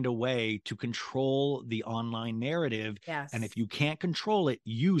find a way to control the online narrative. Yes. And if you can't control it,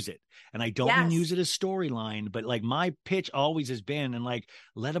 use it. And I don't mean use it as storyline, but like my pitch always has been, and like,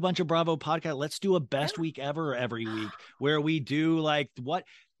 let a bunch of Bravo podcasts, let's do a best week ever every week where we do like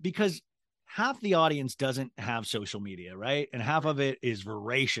because half the audience doesn't have social media, right? And half of it is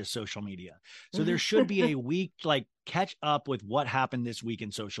voracious social media. So there should be a week, like, catch up with what happened this week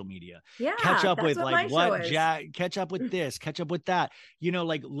in social media. Yeah. Catch up with like catch up with this, catch up with that.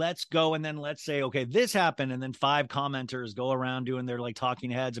 Like, let's go. And then let's say, okay, this happened. And then 5 commenters go around doing their like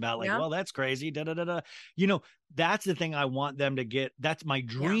talking heads about like, well, that's crazy. Da, da, da, da. That's the thing I want them to get. That's my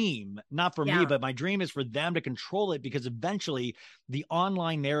dream, not for me, but my dream is for them to control it, because eventually the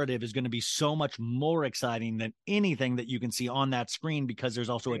online narrative is going to be so much more exciting than anything that you can see on that screen, because there's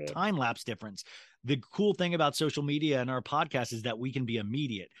also a time lapse difference. The cool thing about social media and our podcast is that we can be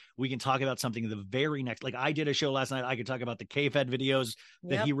immediate. We can talk about something the very next, like I did a show last night. I could talk about the K-Fed videos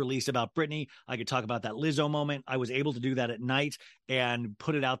that he released about Britney. I could talk about that Lizzo moment. I was able to do that at night and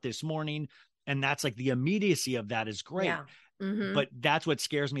put it out this morning. And that's like the immediacy of that is great. Yeah. Mm-hmm. But that's what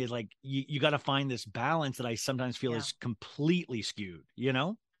scares me, is like, you got to find this balance that I sometimes feel is completely skewed,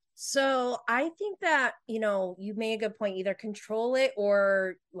 So I think that, you made a good point, either control it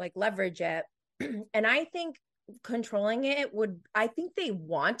or like leverage it. And I think controlling it I think they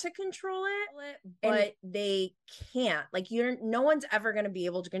want to control it, but they can't. Like, no one's ever going to be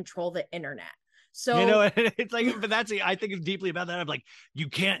able to control the internet. So it's like, but I think it's deeply about that. I'm like, you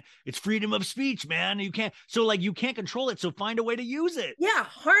can't, it's freedom of speech, man. You can't, so like, you can't control it. So find a way to use it. Yeah.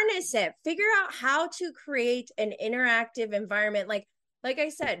 Harness it, figure out how to create an interactive environment. Like I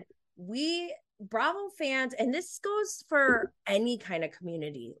said, Bravo fans, and this goes for any kind of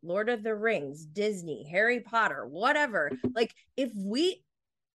community, Lord of the Rings, Disney, Harry Potter, whatever. Like,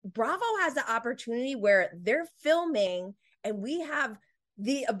 Bravo has the opportunity where they're filming and we have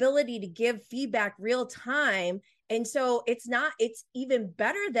the ability to give feedback real time. And so it's even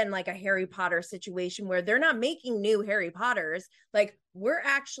better than like a Harry Potter situation where they're not making new Harry Potters. Like, we're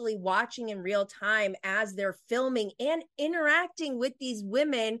actually watching in real time as they're filming and interacting with these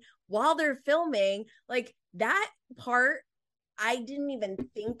women while they're filming. Like, that part I didn't even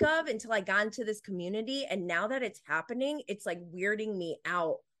think of until I got into this community. And now that it's happening, it's like weirding me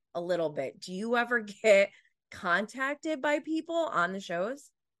out a little bit. Do you ever get contacted by people on the shows?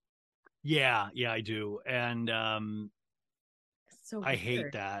 Yeah, I do. And so I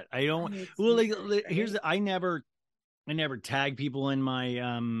hate that. I don't I never tag people in my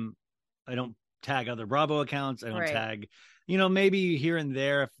I don't tag other Bravo accounts. I don't tag, maybe here and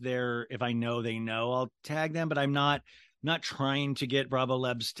there if I know they know, I'll tag them, but I'm not trying to get Bravo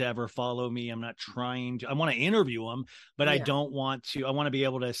Lebs to ever follow me. I'm not trying to. I want to interview them, but I don't want to. I want to be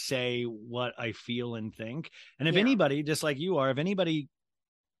able to say what I feel and think. And if anybody, just like you are, if anybody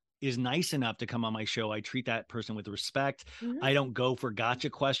is nice enough to come on my show, I treat that person with respect. Mm-hmm. I don't go for gotcha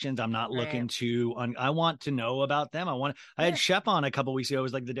questions. I'm not looking to. I want to know about them. I had Shep on a couple weeks ago. It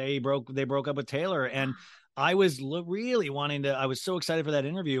was like the day they broke up with Taylor, and I was really wanting to. I was so excited for that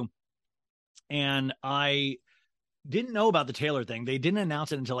interview, and I didn't know about the Taylor thing. They didn't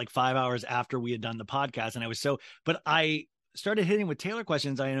announce it until like 5 hours after we had done the podcast. And but I started hitting with Taylor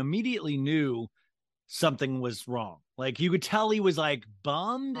questions. I immediately knew something was wrong. Like, you could tell he was like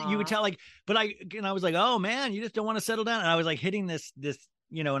bummed. You could tell, like, but I was like, oh man, you just don't want to settle down. And I was like hitting this,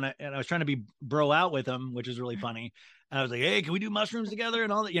 and I was trying to be bro out with him, which was really funny. And I was like, hey, can we do mushrooms together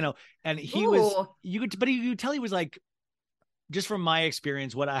and all that, and he you could tell he was like, just from my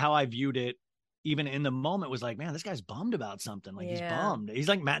experience, how I viewed it, even in the moment, was like, man, this guy's bummed about something. Like, he's bummed. He's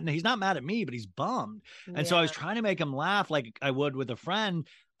like mad. He's not mad at me, but he's bummed. And so I was trying to make him laugh like I would with a friend.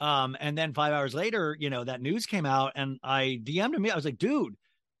 And then 5 hours later, that news came out, and I DM'd him. I was like, dude,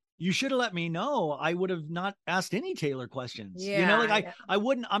 you should have let me know. I would have not asked any Taylor questions. I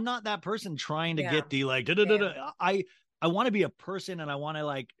wouldn't, I'm not that person trying to get the like, I want to be a person, and I want to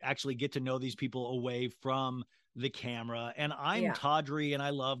like actually get to know these people away from the camera. And I'm tawdry, and I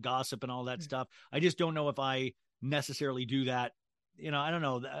love gossip and all that stuff. I just don't know if I necessarily do that. I don't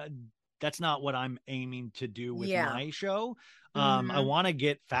know. That's not what I'm aiming to do with my show. I want to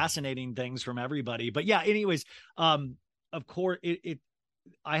get fascinating things from everybody, but anyways, of course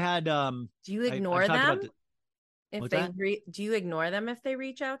I had, do you ignore them do you ignore them if they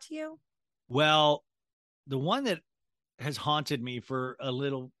reach out to you? Well, the one that has haunted me for a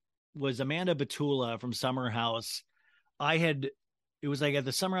little was Amanda Batula from Summer House. it was like at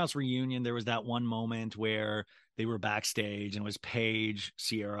the Summer House reunion, there was that one moment where they were backstage and it was Paige,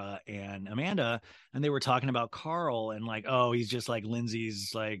 Sierra, and Amanda, and they were talking about Carl and like, oh, he's just like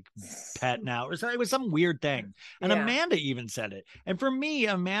Lindsay's like pet now. It was some weird thing. And Amanda even said it. And for me,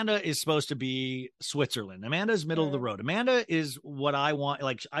 Amanda is supposed to be Switzerland. Amanda's middle of the road. Amanda is what I want.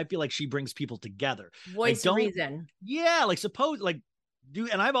 Like, I feel like she brings people together. Voice of reason. Yeah. Like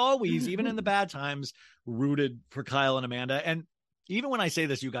and I've always, even in the bad times, rooted for Kyle and Amanda. And even when I say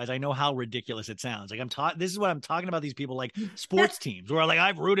this, you guys, I know how ridiculous it sounds. Like this is what I'm talking about. These people like sports teams where like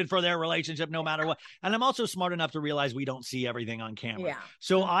I've rooted for their relationship no matter what. And I'm also smart enough to realize we don't see everything on camera. Yeah.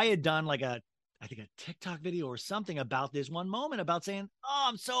 So I had done like a TikTok video or something about this one moment about saying, oh,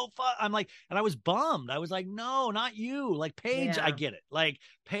 I'm so fun. I'm like, and I was bummed. I was like, no, not you. Like Paige, I get it. Like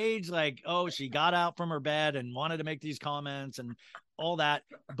Paige, like, oh, she got out from her bed and wanted to make these comments and all that.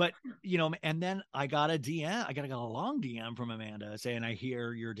 But, and then I got a DM. I got a long DM from Amanda saying, I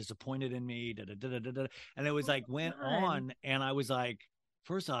hear you're disappointed in me. And it was like, went on. And I was like,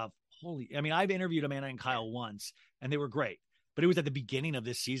 first off, I've interviewed Amanda and Kyle once and they were great. But it was at the beginning of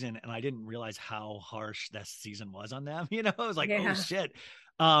this season, and I didn't realize how harsh this season was on them. I was like, oh, shit.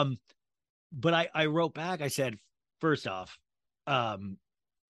 But I wrote back. I said, first off, I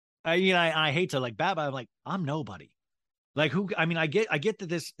hate to like bat, but I'm like, I'm nobody. Like I get that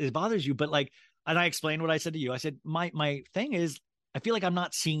this bothers you, but like, and I explained what I said to you. I said, my thing is, I feel like I'm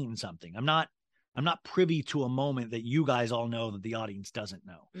not seeing something. I'm not privy to a moment that you guys all know that the audience doesn't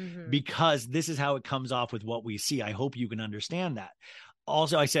know, because this is how it comes off with what we see. I hope you can understand that.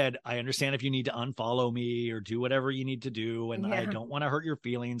 Also, I said, I understand if you need to unfollow me or do whatever you need to do. And I don't want to hurt your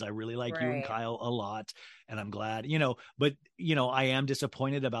feelings. I really like you and Kyle a lot. And I'm glad, but I am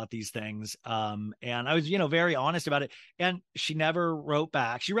disappointed about these things. And I was, very honest about it. And she never wrote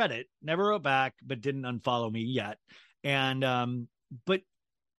back. She read it, never wrote back, but didn't unfollow me yet. And, but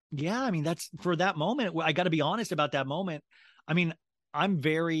yeah, that's for that moment. I got to be honest about that moment. I'm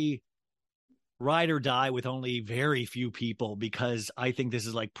very ride or die with only very few people, because I think this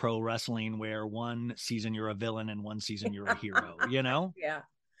is like pro wrestling where one season you're a villain and one season you're a hero, Yeah.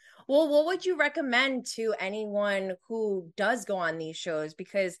 Well, what would you recommend to anyone who does go on these shows?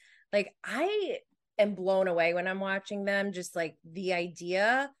 Because like I am blown away when I'm watching them, just like the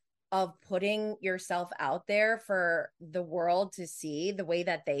idea of putting yourself out there for the world to see the way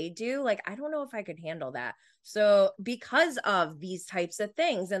that they do. Like, I don't know if I could handle that. So because of these types of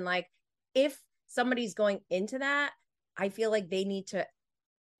things, and like, if somebody's going into that, I feel like they need to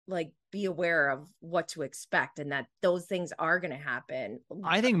like be aware of what to expect and that those things are going to happen.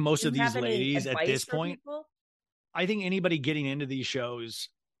 I think most of these ladies at this point, I think anybody getting into these shows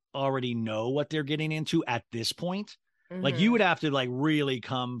already know what they're getting into at this point. Like you would have to like really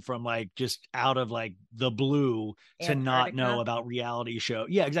come from like just out of like the blue to not know about reality show.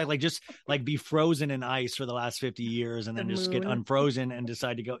 Yeah, exactly. Just like be frozen in ice for the last 50 years and then just get unfrozen and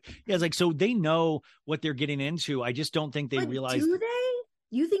decide to go. Yeah, it's like, so they know what they're getting into. I just don't think they realize. Do they?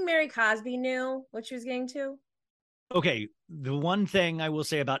 You think Mary Cosby knew what she was getting to? Okay, the one thing I will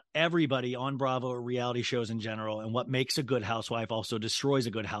say about everybody on Bravo or reality shows in general, and what makes a good housewife also destroys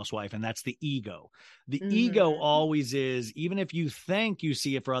a good housewife, and that's the ego. The ego always is, even if you think you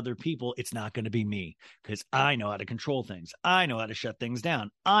see it for other people, it's not going to be me, because I know how to control things. I know how to shut things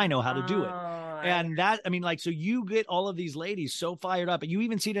down. I know how to do it. And that, so you get all of these ladies so fired up, and you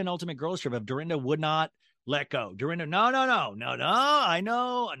even see it in Ultimate Girls Trip of Dorinda would not let go. Dorinda, no, I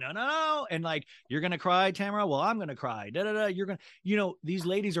know, no. And like, you're going to cry, Tamara? Well, I'm going to cry. You're going to, these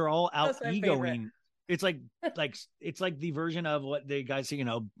ladies are all out egoing. It's like it's like the version of what the guys see,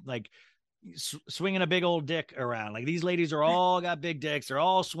 like swinging a big old dick around. Like these ladies are all got big dicks. They're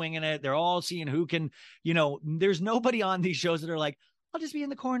all swinging it. They're all seeing who can, there's nobody on these shows that are like, I'll just be in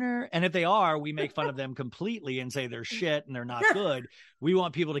the corner. And if they are, we make fun of them completely and say they're shit and they're not good. We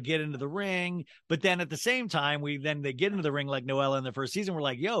want people to get into the ring. But then at the same time, they get into the ring like Noella in the first season. We're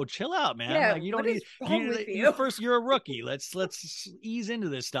like, yo, chill out, man. Yeah, like you don't need you're a rookie. Let's ease into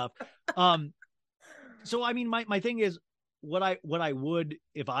this stuff. So my thing is what I would,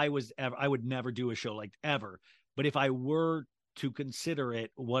 if I was ever, I would never do a show like ever. But if I were to consider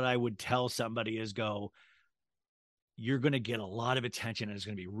it, what I would tell somebody is you're going to get a lot of attention and it's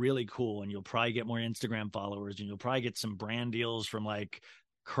going to be really cool. And you'll probably get more Instagram followers and you'll probably get some brand deals from like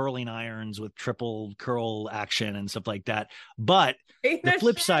curling irons with triple curl action and stuff like that. But the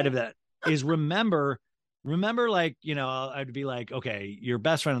flip side of that is, remember, remember, like, I'd be like, okay, your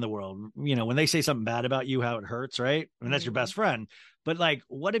best friend in the world, when they say something bad about you, how it hurts, right? And that's your best friend. But like,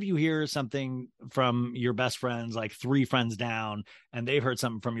 what if you hear something from your best friends, like 3 friends down, and they've heard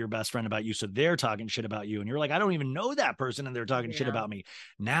something from your best friend about you, so they're talking shit about you, and you're like, I don't even know that person, and they're talking shit about me.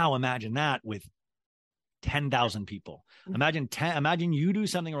 Now imagine that with 10,000 people. Imagine you do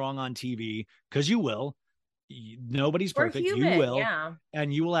something wrong on TV, because you will. Nobody's perfect. You will,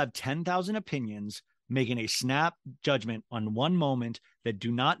 and you will have 10,000 opinions making a snap judgment on one moment that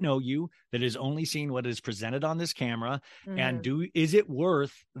do not know you, that is only seeing what is presented on this camera. And is it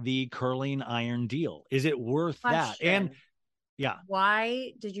worth the curling iron deal? Is it worth that? And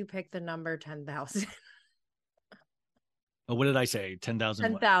why did you pick the number 10,000? What did I say? 10,000.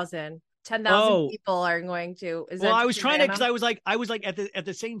 10,000. 10,000 people are going to. I was trying to, because I was like at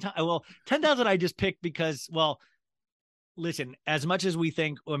the same time. Well, 10,000 I just picked because, listen, as much as we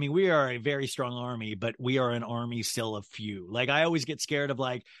think, we are a very strong army, but we are an army still of few. Like, I always get scared of,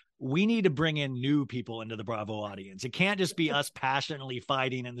 like, we need to bring in new people into the Bravo audience. It can't just be us passionately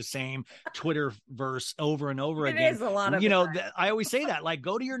fighting in the same Twitter verse over and over again. It is a lot of I always say that, like,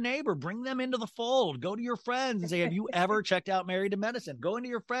 go to your neighbor, bring them into the fold, go to your friends and say, have you ever checked out Married to Medicine? Go into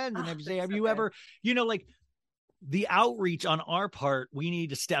your friends and have you ever, like, the outreach on our part, we need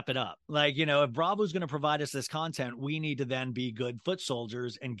to step it up. Like, if Bravo's going to provide us this content, we need to then be good foot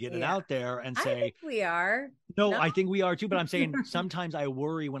soldiers and get it out there and say, I think we are. No, I think we are too. But I'm saying sometimes I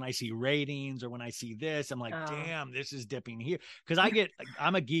worry when I see ratings or when I see this, I'm like, damn, this is dipping here. Cause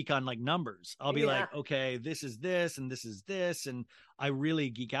I'm a geek on like numbers. I'll be like, okay, this is this and this is this. And I really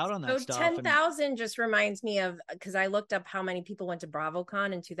geek out on that stuff. 10,000 just reminds me of, because I looked up how many people went to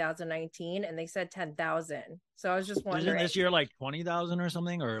BravoCon in 2019 and they said 10,000. So I was just wondering. Isn't this year like 20,000 or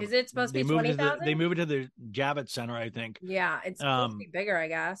something? Or is it supposed to be 20,000? They moved it to the Javits Center, I think. Yeah, it's supposed to be bigger, I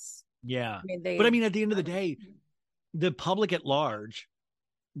guess. Yeah. But at the end of the day, the public at large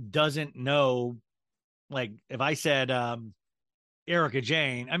doesn't know. Like, if I said Erica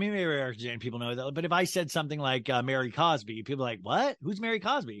Jane, maybe Erica Jane people know that, but if I said something like Mary Cosby, people are like, what? Who's Mary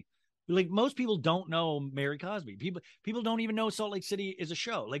Cosby? Like, most people don't know Mary Cosby. People don't even know Salt Lake City is a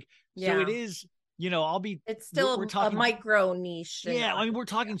show. Like, so it is, it's still we're talking, a micro niche. Yeah. We're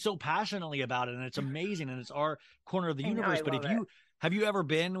talking so passionately about it, and it's amazing, and it's our corner of the universe. But have you ever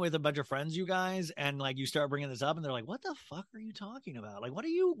been with a bunch of friends, you guys, and like you start bringing this up and they're like, what the fuck are you talking about? Like, what are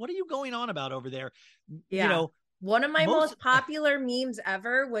you going on about over there? Yeah. One of my most popular memes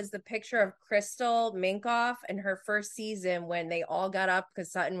ever was the picture of Crystal Minkoff in her first season when they all got up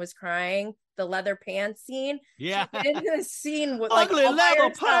because Sutton was crying. The leather pants scene. Yeah. In the scene with ugly leather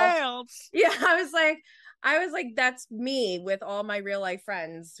pants. Yeah. I was like, that's me with all my real life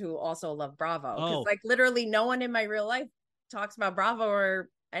friends who also love Bravo. Because like literally no one in my real life talks about Bravo or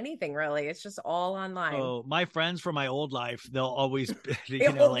anything really. It's just all online. Oh, my friends from my old life, they'll always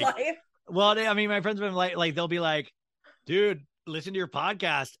life. Well, my friends have been like, they'll be like, dude, listen to your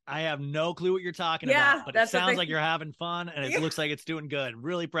podcast. I have no clue what you're talking about, but it sounds like you're having fun and it looks like it's doing good.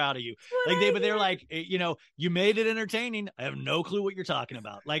 Really proud of you. They're like, you made it entertaining. I have no clue what you're talking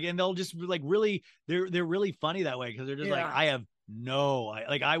about. Like, and they'll just like really, they're really funny that way. Cause they're just like, I have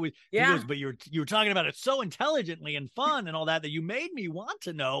he goes, but you were talking about it so intelligently and fun and all that you made me want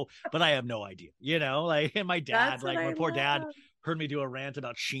to know, but I have no idea, and my dad, my poor dad heard me do a rant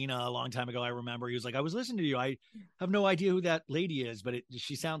about Sheena a long time ago. I remember he was like, I was listening to you. I have no idea who that lady is, but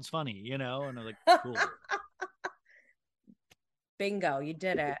she sounds funny, and I was like, cool. Bingo. You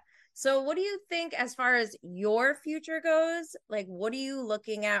did it. So what do you think as far as your future goes? Like, what are you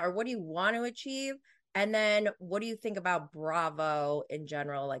looking at or what do you want to achieve? And then what do you think about Bravo in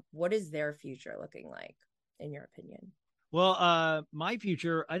general? Like, what is their future looking like, in your opinion? Well, my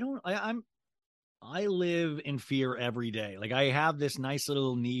future, I live in fear every day. Like, I have this nice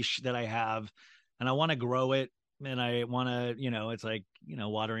little niche that I have, and I want to grow it. And I want to, it's like,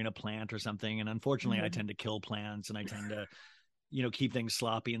 watering a plant or something. And unfortunately, I tend to kill plants, and I tend to, keep things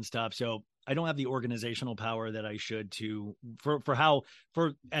sloppy and stuff. So I don't have the organizational power that I should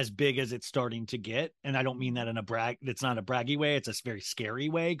for as big as it's starting to get. And I don't mean that in it's not a braggy way. It's a very scary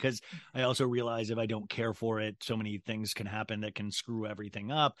way. Cause I also realize if I don't care for it, so many things can happen that can screw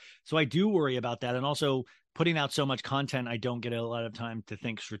everything up. So I do worry about that. And also putting out so much content, I don't get a lot of time to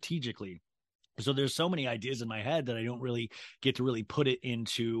think strategically. So there's so many ideas in my head that I don't really get to really put it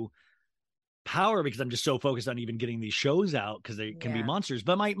into power because I'm just so focused on even getting these shows out because they can be monsters.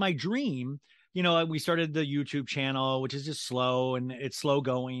 But my dream, we started the YouTube channel, which is just slow and it's slow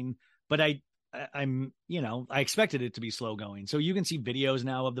going, but I'm I expected it to be slow going. So you can see videos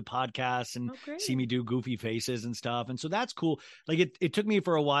now of the podcast and see me do goofy faces and stuff. And so that's cool. Like it took me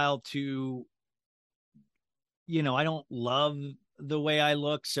for a while to I don't love the way I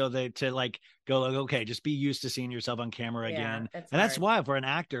look. So that to like go like, okay, just be used to seeing yourself on camera again. And that's why for an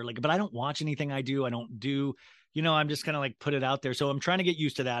actor, like, but I don't watch anything I do. I don't do, I'm just kind of like put it out there. So I'm trying to get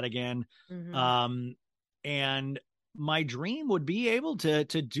used to that again. And my dream would be able to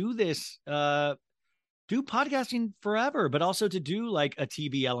do this, do podcasting forever, but also to do like a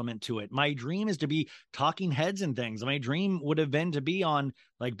TV element to it. My dream is to be talking heads and things. My dream would have been to be on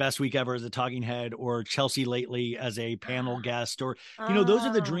like Best Week Ever as a talking head, or Chelsea Lately as a panel guest, or, those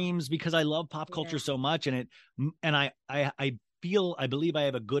are the dreams, because I love pop culture so much. And I believe I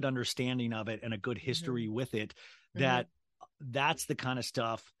have a good understanding of it and a good history with it, that's the kind of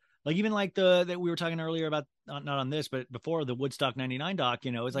stuff. Like even like that we were talking earlier about, not on this, but before, the Woodstock 99 doc,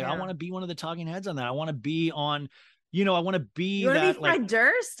 it's like, I want to be one of the talking heads on that. I want to be on, I want to be that. Be Fred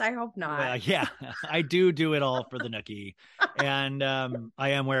Durst? I hope not. Yeah, I do it all for the nookie. And I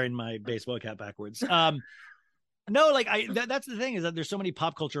am wearing my baseball cap backwards. No, like that's the thing, is that there's so many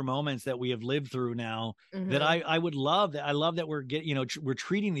pop culture moments that we have lived through now that I would love that. I love that we're getting, we're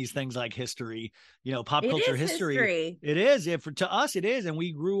treating these things like history, pop culture history. It is. To us, it is. And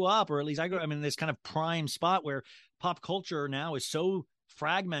we grew up, or at least I grew up in this kind of prime spot where pop culture now is so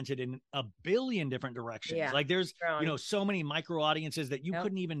fragmented in a billion different directions. Yeah, like there's, so many micro audiences that you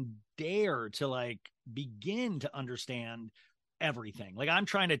couldn't even dare to like begin to understand everything. Like I'm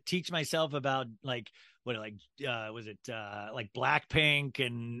trying to teach myself about like, was it like Blackpink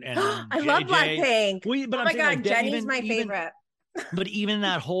and I love Blackpink. But oh my God, like, Jennie's my favorite. But even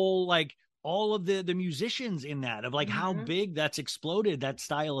that whole, like all of the musicians in that, of like how big that's exploded, that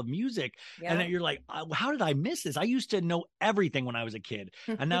style of music. And then you're like, how did I miss this? I used to know everything when I was a kid,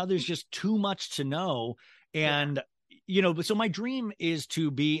 and now there's just too much to know. And so my dream is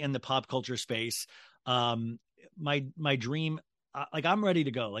to be in the pop culture space. My dream, like I'm ready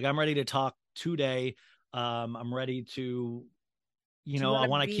to go. Like I'm ready to talk today. I'm ready to, I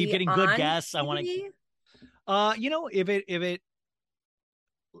want to keep getting good guests. I want to, if it,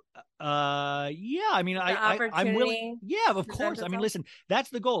 yeah, I mean, I'm willing. Yeah, of course. I mean, listen, that's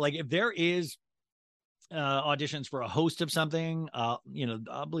the goal. Like if there is auditions for a host of something,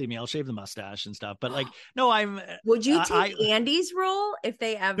 believe me, I'll shave the mustache and stuff. But like, no, would you take Andy's role if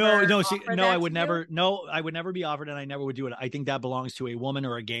they ever? I would never. No, I would never be offered, and I never would do it. I think that belongs to a woman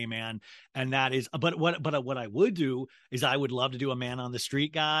or a gay man, and that is. But what I would do is I would love to do a man on the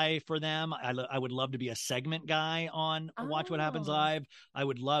street guy for them. I would love to be a segment guy on Watch What Happens Live. I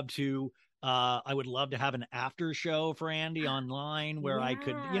would love to have an after show for Andy online where I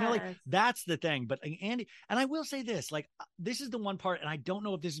could, like that's the thing. But Andy, and I will say this, like, this is the one part, and I don't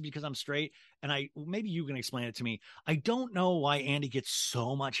know if this is because I'm straight, and maybe you can explain it to me. I don't know why Andy gets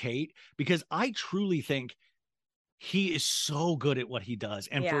so much hate, because I truly think he is so good at what he does.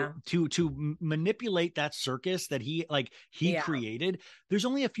 And to manipulate that circus that he created, there's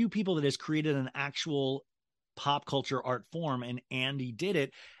only a few people that has created an actual pop culture art form, and Andy did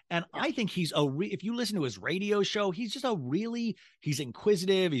it. And I think he's if you listen to his radio show, he's just he's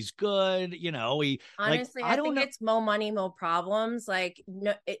inquisitive. He's good. Honestly, I think it's mo money, mo problems. Like,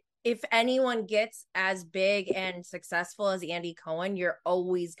 no, if anyone gets as big and successful as Andy Cohen, you're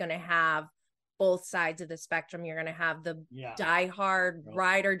always going to have both sides of the spectrum. You're going to have the diehard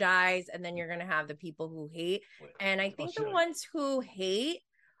ride or dies, and then you're going to have the people who hate. And I think the ones who hate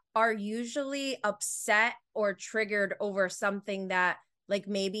are usually upset or triggered over something that, like,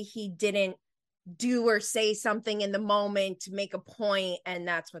 maybe he didn't do or say something in the moment to make a point, and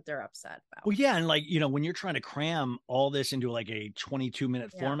that's what they're upset about. Well, yeah, and like, when you're trying to cram all this into like a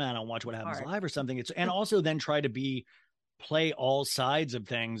 22-minute format on Watch What Happens Live or something, and also then try to play all sides of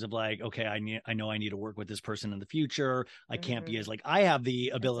things of like, okay, I know I need to work with this person in the future. I can't be as like, I have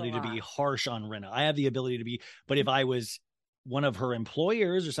the ability to be harsh on Rinna. I have the ability to be, but if I was one of her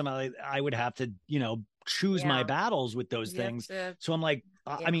employers or something, like, I would have to, choose my battles with those things. So I'm like,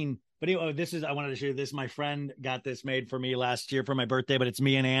 I mean, but anyway, I wanted to show you this. My friend got this made for me last year for my birthday, but it's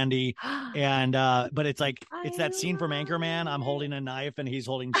me and Andy. And, but it's like, it's that scene from Anchorman. I'm holding a knife and he's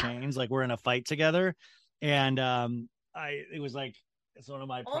holding chains. Like we're in a fight together. And, it was like, it's one of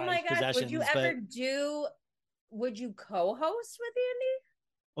my prized possessions. Would you co-host with Andy?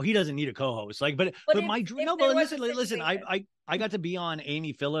 Well, he doesn't need a co-host. Like, but my dream. No, but listen. I got to be on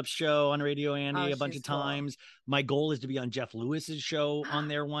Amy Phillips' show on Radio Andy a bunch of times. Cool. My goal is to be on Jeff Lewis's show on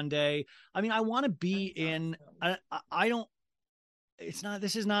there one day. I mean, I want to be in. Awesome. I don't. It's not.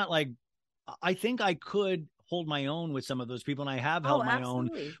 This is not like. I think I could hold my own with some of those people, and I have held my own.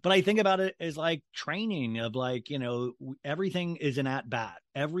 But I think about it as like training of like, everything is an at bat.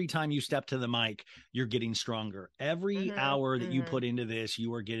 Every time you step to the mic, you're getting stronger. Every hour that you put into this,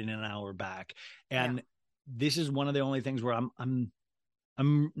 you are getting an hour back. And this is one of the only things where I'm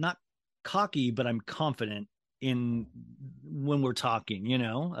not cocky, but I'm confident in when we're talking, you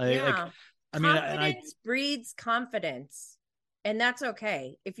know. Confidence breeds confidence, and that's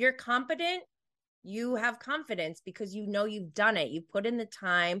okay. If you're confident, you have confidence because you know you've done it. You put in the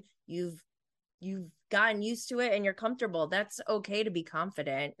time, you've gotten used to it, and you're comfortable. That's okay to be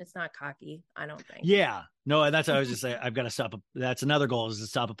confident. It's not cocky, I don't think. Yeah, no, that's what I was just saying. I've got to stop. That's another goal, is to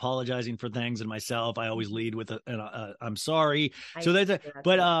stop apologizing for things and myself. I always lead with I'm sorry.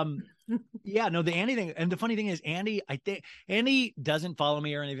 Yeah, no, the Andy thing. And the funny thing is, Andy, I think Andy doesn't follow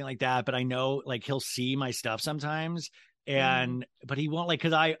me or anything like that, but I know like he'll see my stuff sometimes. And but he won't, like,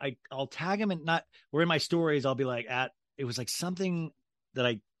 because I'll tag him, and not, or in my stories I'll be like, it was like something that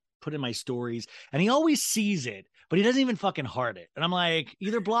I put in my stories, and he always sees it, but he doesn't even fucking heart it. And I'm like,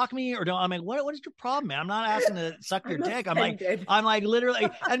 either block me or don't. I'm like, what is your problem, man? I'm not asking to suck your dick. Offended. I'm like literally.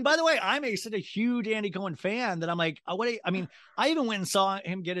 And by the way, I'm such a huge Andy Cohen fan that I'm like, I even went and saw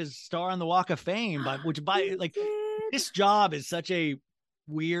him get his star on the Walk of Fame, this job is such a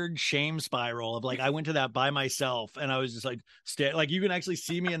weird shame spiral of like, I went to that by myself, and I was just like, like, you can actually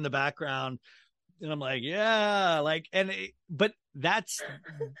see me in the background, and I'm like, yeah, like, but that's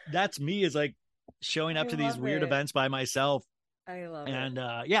me, is like showing up to these weird events by myself. I love it. And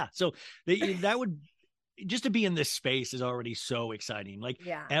yeah, so that would, just to be in this space is already so exciting. Like,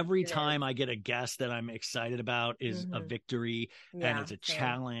 every time I get a guest that I'm excited about is a victory, and it's a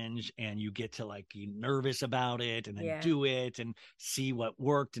challenge, and you get to like be nervous about it and then do it and see what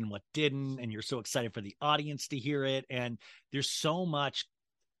worked and what didn't. And you're so excited for the audience to hear it. And there's so much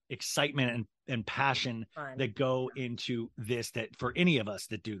excitement and passion that go into this, that for any of us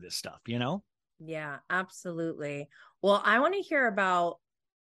that do this stuff, you know? Yeah, absolutely. Well, I want to hear about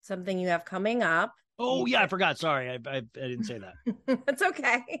something you have coming up. Oh, yeah, I forgot. Sorry, I didn't say that. That's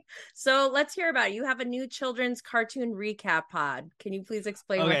okay. So let's hear about it. You have a new children's cartoon recap pod. Can you please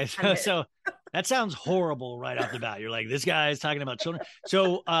explain? Okay, so that sounds horrible right off the bat. You're like, this guy is talking about children.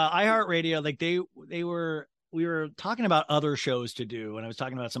 So iHeart Radio, like we were talking about other shows to do, and I was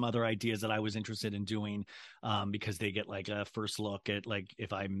talking about some other ideas that I was interested in doing, because they get like a first look at like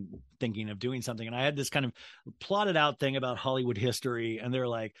if I'm thinking of doing something. And I had this kind of plotted out thing about Hollywood history, and they're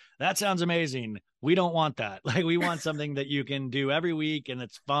like, that sounds amazing. We don't want that. Like, we want something that you can do every week and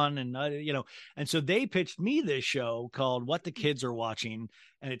it's fun, and and so they pitched me this show called What the Kids Are Watching,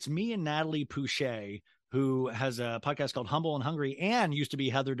 and it's me and Natalie Pouchet, who has a podcast called Humble and Hungry, and used to be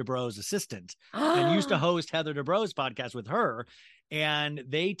Heather Dubrow's assistant and used to host Heather Dubrow's podcast with her. And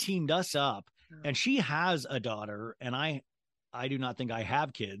they teamed us up, and she has a daughter, and I do not think I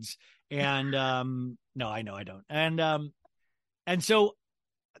have kids. And no, I know I don't. And so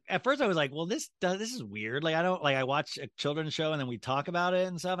at first I was like, well, this is weird. Like, I watch a children's show and then we talk about it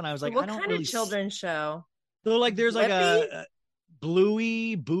and stuff. And I was like, what I don't kind really of children's show? So like, there's like a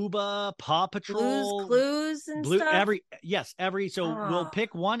Bluey, Booba, Paw Patrol, Clues and stuff. We'll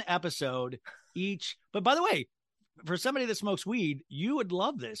pick one episode each. But by the way, for somebody that smokes weed, you would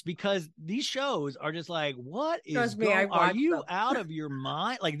love this, because these shows are just like, what is are you out of your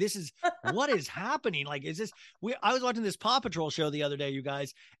mind? Like, this is what is happening? Like, is this I was watching this Paw Patrol show the other day, you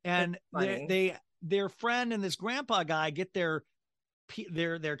guys, and their friend and this grandpa guy get their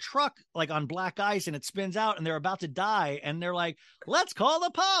truck like on black ice, and it spins out, and they're about to die, and they're like, let's call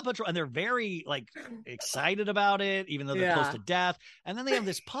the Paw Patrol, and they're very like excited about it, even though they're close to death. And then they have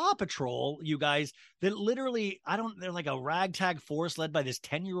this Paw Patrol, you guys, that literally they're like a ragtag force led by this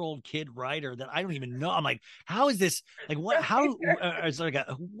 10-year-old kid writer that I don't even know. I'm like, how is this, like, it's like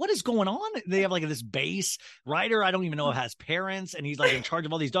what is going on? They have like this base writer, I don't even know if has parents, and he's like in charge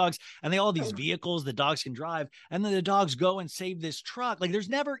of all these dogs, and they all these vehicles the dogs can drive, and then the dogs go and save this truck. Like, there's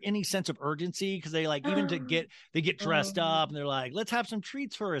never any sense of urgency, because they like, even they get dressed up, and they're like, let's have some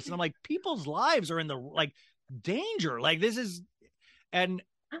treats first. And I'm like, people's lives are in the like danger. Like, this is, and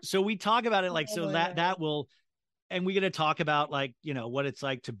so we talk about it like, so that will, and we get to talk about like, what it's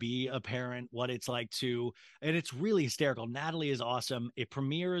like to be a parent, what it's like to, and it's really hysterical. Natalie is awesome. It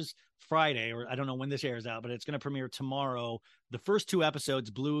premieres Friday, or I don't know when this airs out, but it's going to premiere tomorrow. The first 2 episodes,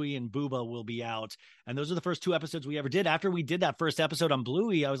 Bluey and Booba, will be out. And those are the first 2 episodes we ever did. After we did that first episode on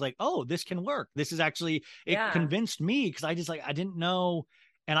Bluey, I was like, oh, this can work. This is actually, it convinced me, because I didn't know.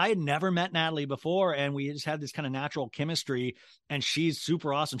 And I had never met Natalie before, and we just had this kind of natural chemistry, and she's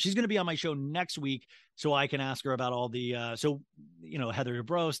super awesome. She's going to be on my show next week, so I can ask her about all the, Heather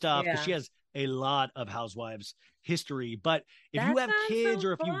Dubrow stuff, because she has a lot of Housewives history. But if That you have sounds kids so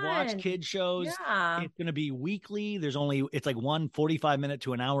or if you watch fun. kid shows, Yeah. it's going to be weekly. It's like one 45-minute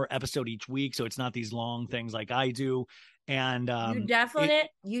to an hour episode each week. So it's not these long things like I do. And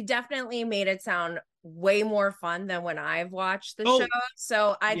you definitely made it sound way more fun than when I've watched the show. Oh,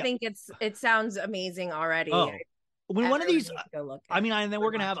 So I yeah. think it sounds amazing already. Oh, when one of Everyone these, needs to go look I at mean, and then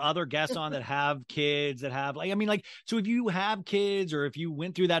we're going to have watch it. other guests on that have kids that have like, I mean, like, so if you have kids or if you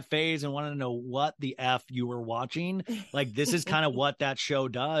went through that phase and want to know what the F you were watching, like, this is kind of what that show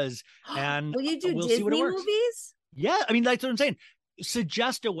does. And Will you do we'll see what it Disney works. movies? Yeah. I mean, that's what I'm saying.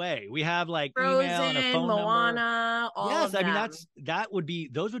 Suggest a way. We have like email and a Frozen, phone number. Moana, all Yes. of I mean, them.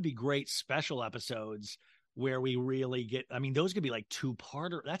 those would be great special episodes where we really get, I mean, those could be like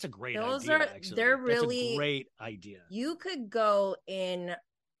two-parter. That's a great idea, actually. That's a great idea. You could go in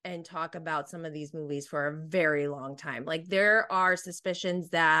and talk about some of these movies for a very long time. Like there are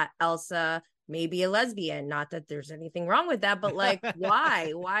suspicions that Elsa may be a lesbian. Not that there's anything wrong with that, but like,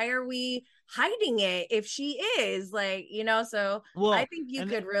 why? Why are we hiding it if she is? Like, so Well, I think you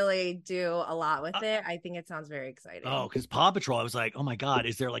could really do a lot with it. I think it sounds very exciting. Oh, because Paw Patrol, I was like, oh my God,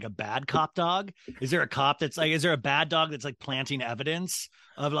 is there like a bad cop dog? Is there a cop that's like, is there a bad dog that's like planting evidence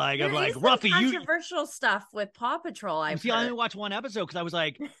of like, there is some Ruffy, controversial stuff with Paw Patrol. I only watched one episode because I was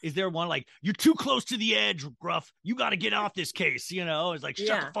like, is there one like, you're too close to the edge, Gruff? You got to get off this case, It's like,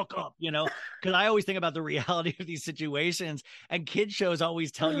 shut the fuck up, Because I always think about the reality of these situations, and kid shows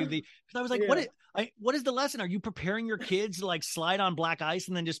always tell you because I was like, what is the lesson? Are you preparing your kids to like slide on black ice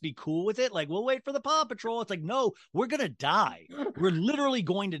and then just be cool with it? Like, we'll wait for the Paw Patrol. It's like, no, we're going to die. We're literally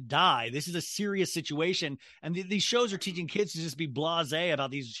going to die. This is a serious situation. And these shows are teaching kids to just be blasé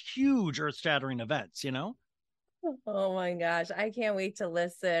about these huge earth-shattering events, Oh my gosh. I can't wait to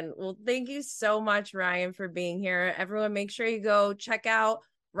listen. Well, thank you so much, Ryan, for being here. Everyone, make sure you go check out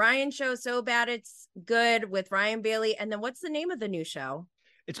Ryan's show, So Bad It's Good, with Ryan Bailey. And then what's the name of the new show?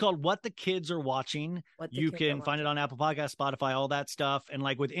 It's called What the Kids Are Watching. You can find it on Apple Podcasts, Spotify, all that stuff. And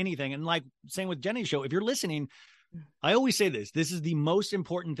like with anything, and like same with Jenny's show, if you're listening, I always say this is the most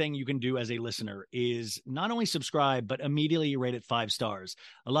important thing you can do as a listener is not only subscribe, but immediately rate it 5 stars.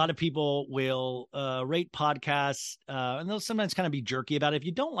 A lot of people will rate podcasts and they'll sometimes kind of be jerky about it. If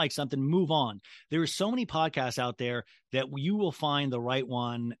you don't like something, move on. There are so many podcasts out there that you will find the right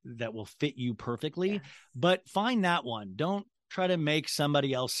one that will fit you perfectly, but find that one. Don't try to make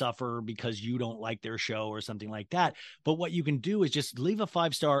somebody else suffer because you don't like their show or something like that. But what you can do is just leave a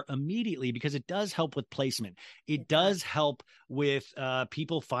 5-star immediately because it does help with placement. It does help with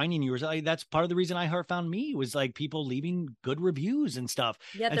people finding yours. That's part of the reason iHeart found me was like people leaving good reviews and stuff.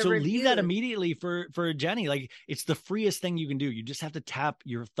 Yeah, and so leave that immediately for Jenny. Like it's the freest thing you can do. You just have to tap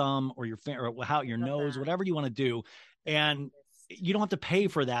your thumb or your finger or your nose, whatever you want to do. And you don't have to pay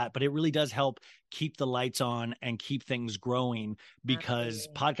for that, but it really does help keep the lights on and keep things growing because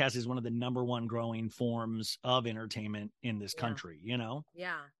podcast is one of the number one growing forms of entertainment in this country,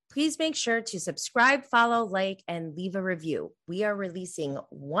 Yeah. Please make sure to subscribe, follow, like, and leave a review. We are releasing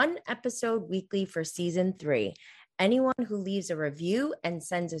 1 episode weekly for season 3. Anyone who leaves a review and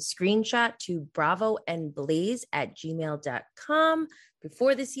sends a screenshot to bravoandblaze@gmail.com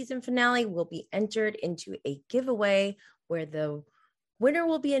before the season finale will be entered into a giveaway where the winner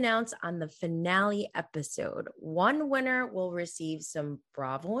will be announced on the finale episode. One winner will receive some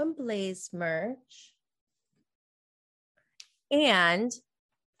Bravo and Blaze merch, and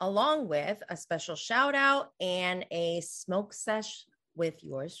along with a special shout out and a smoke sesh with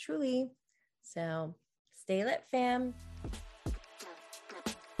yours truly. So stay lit, fam.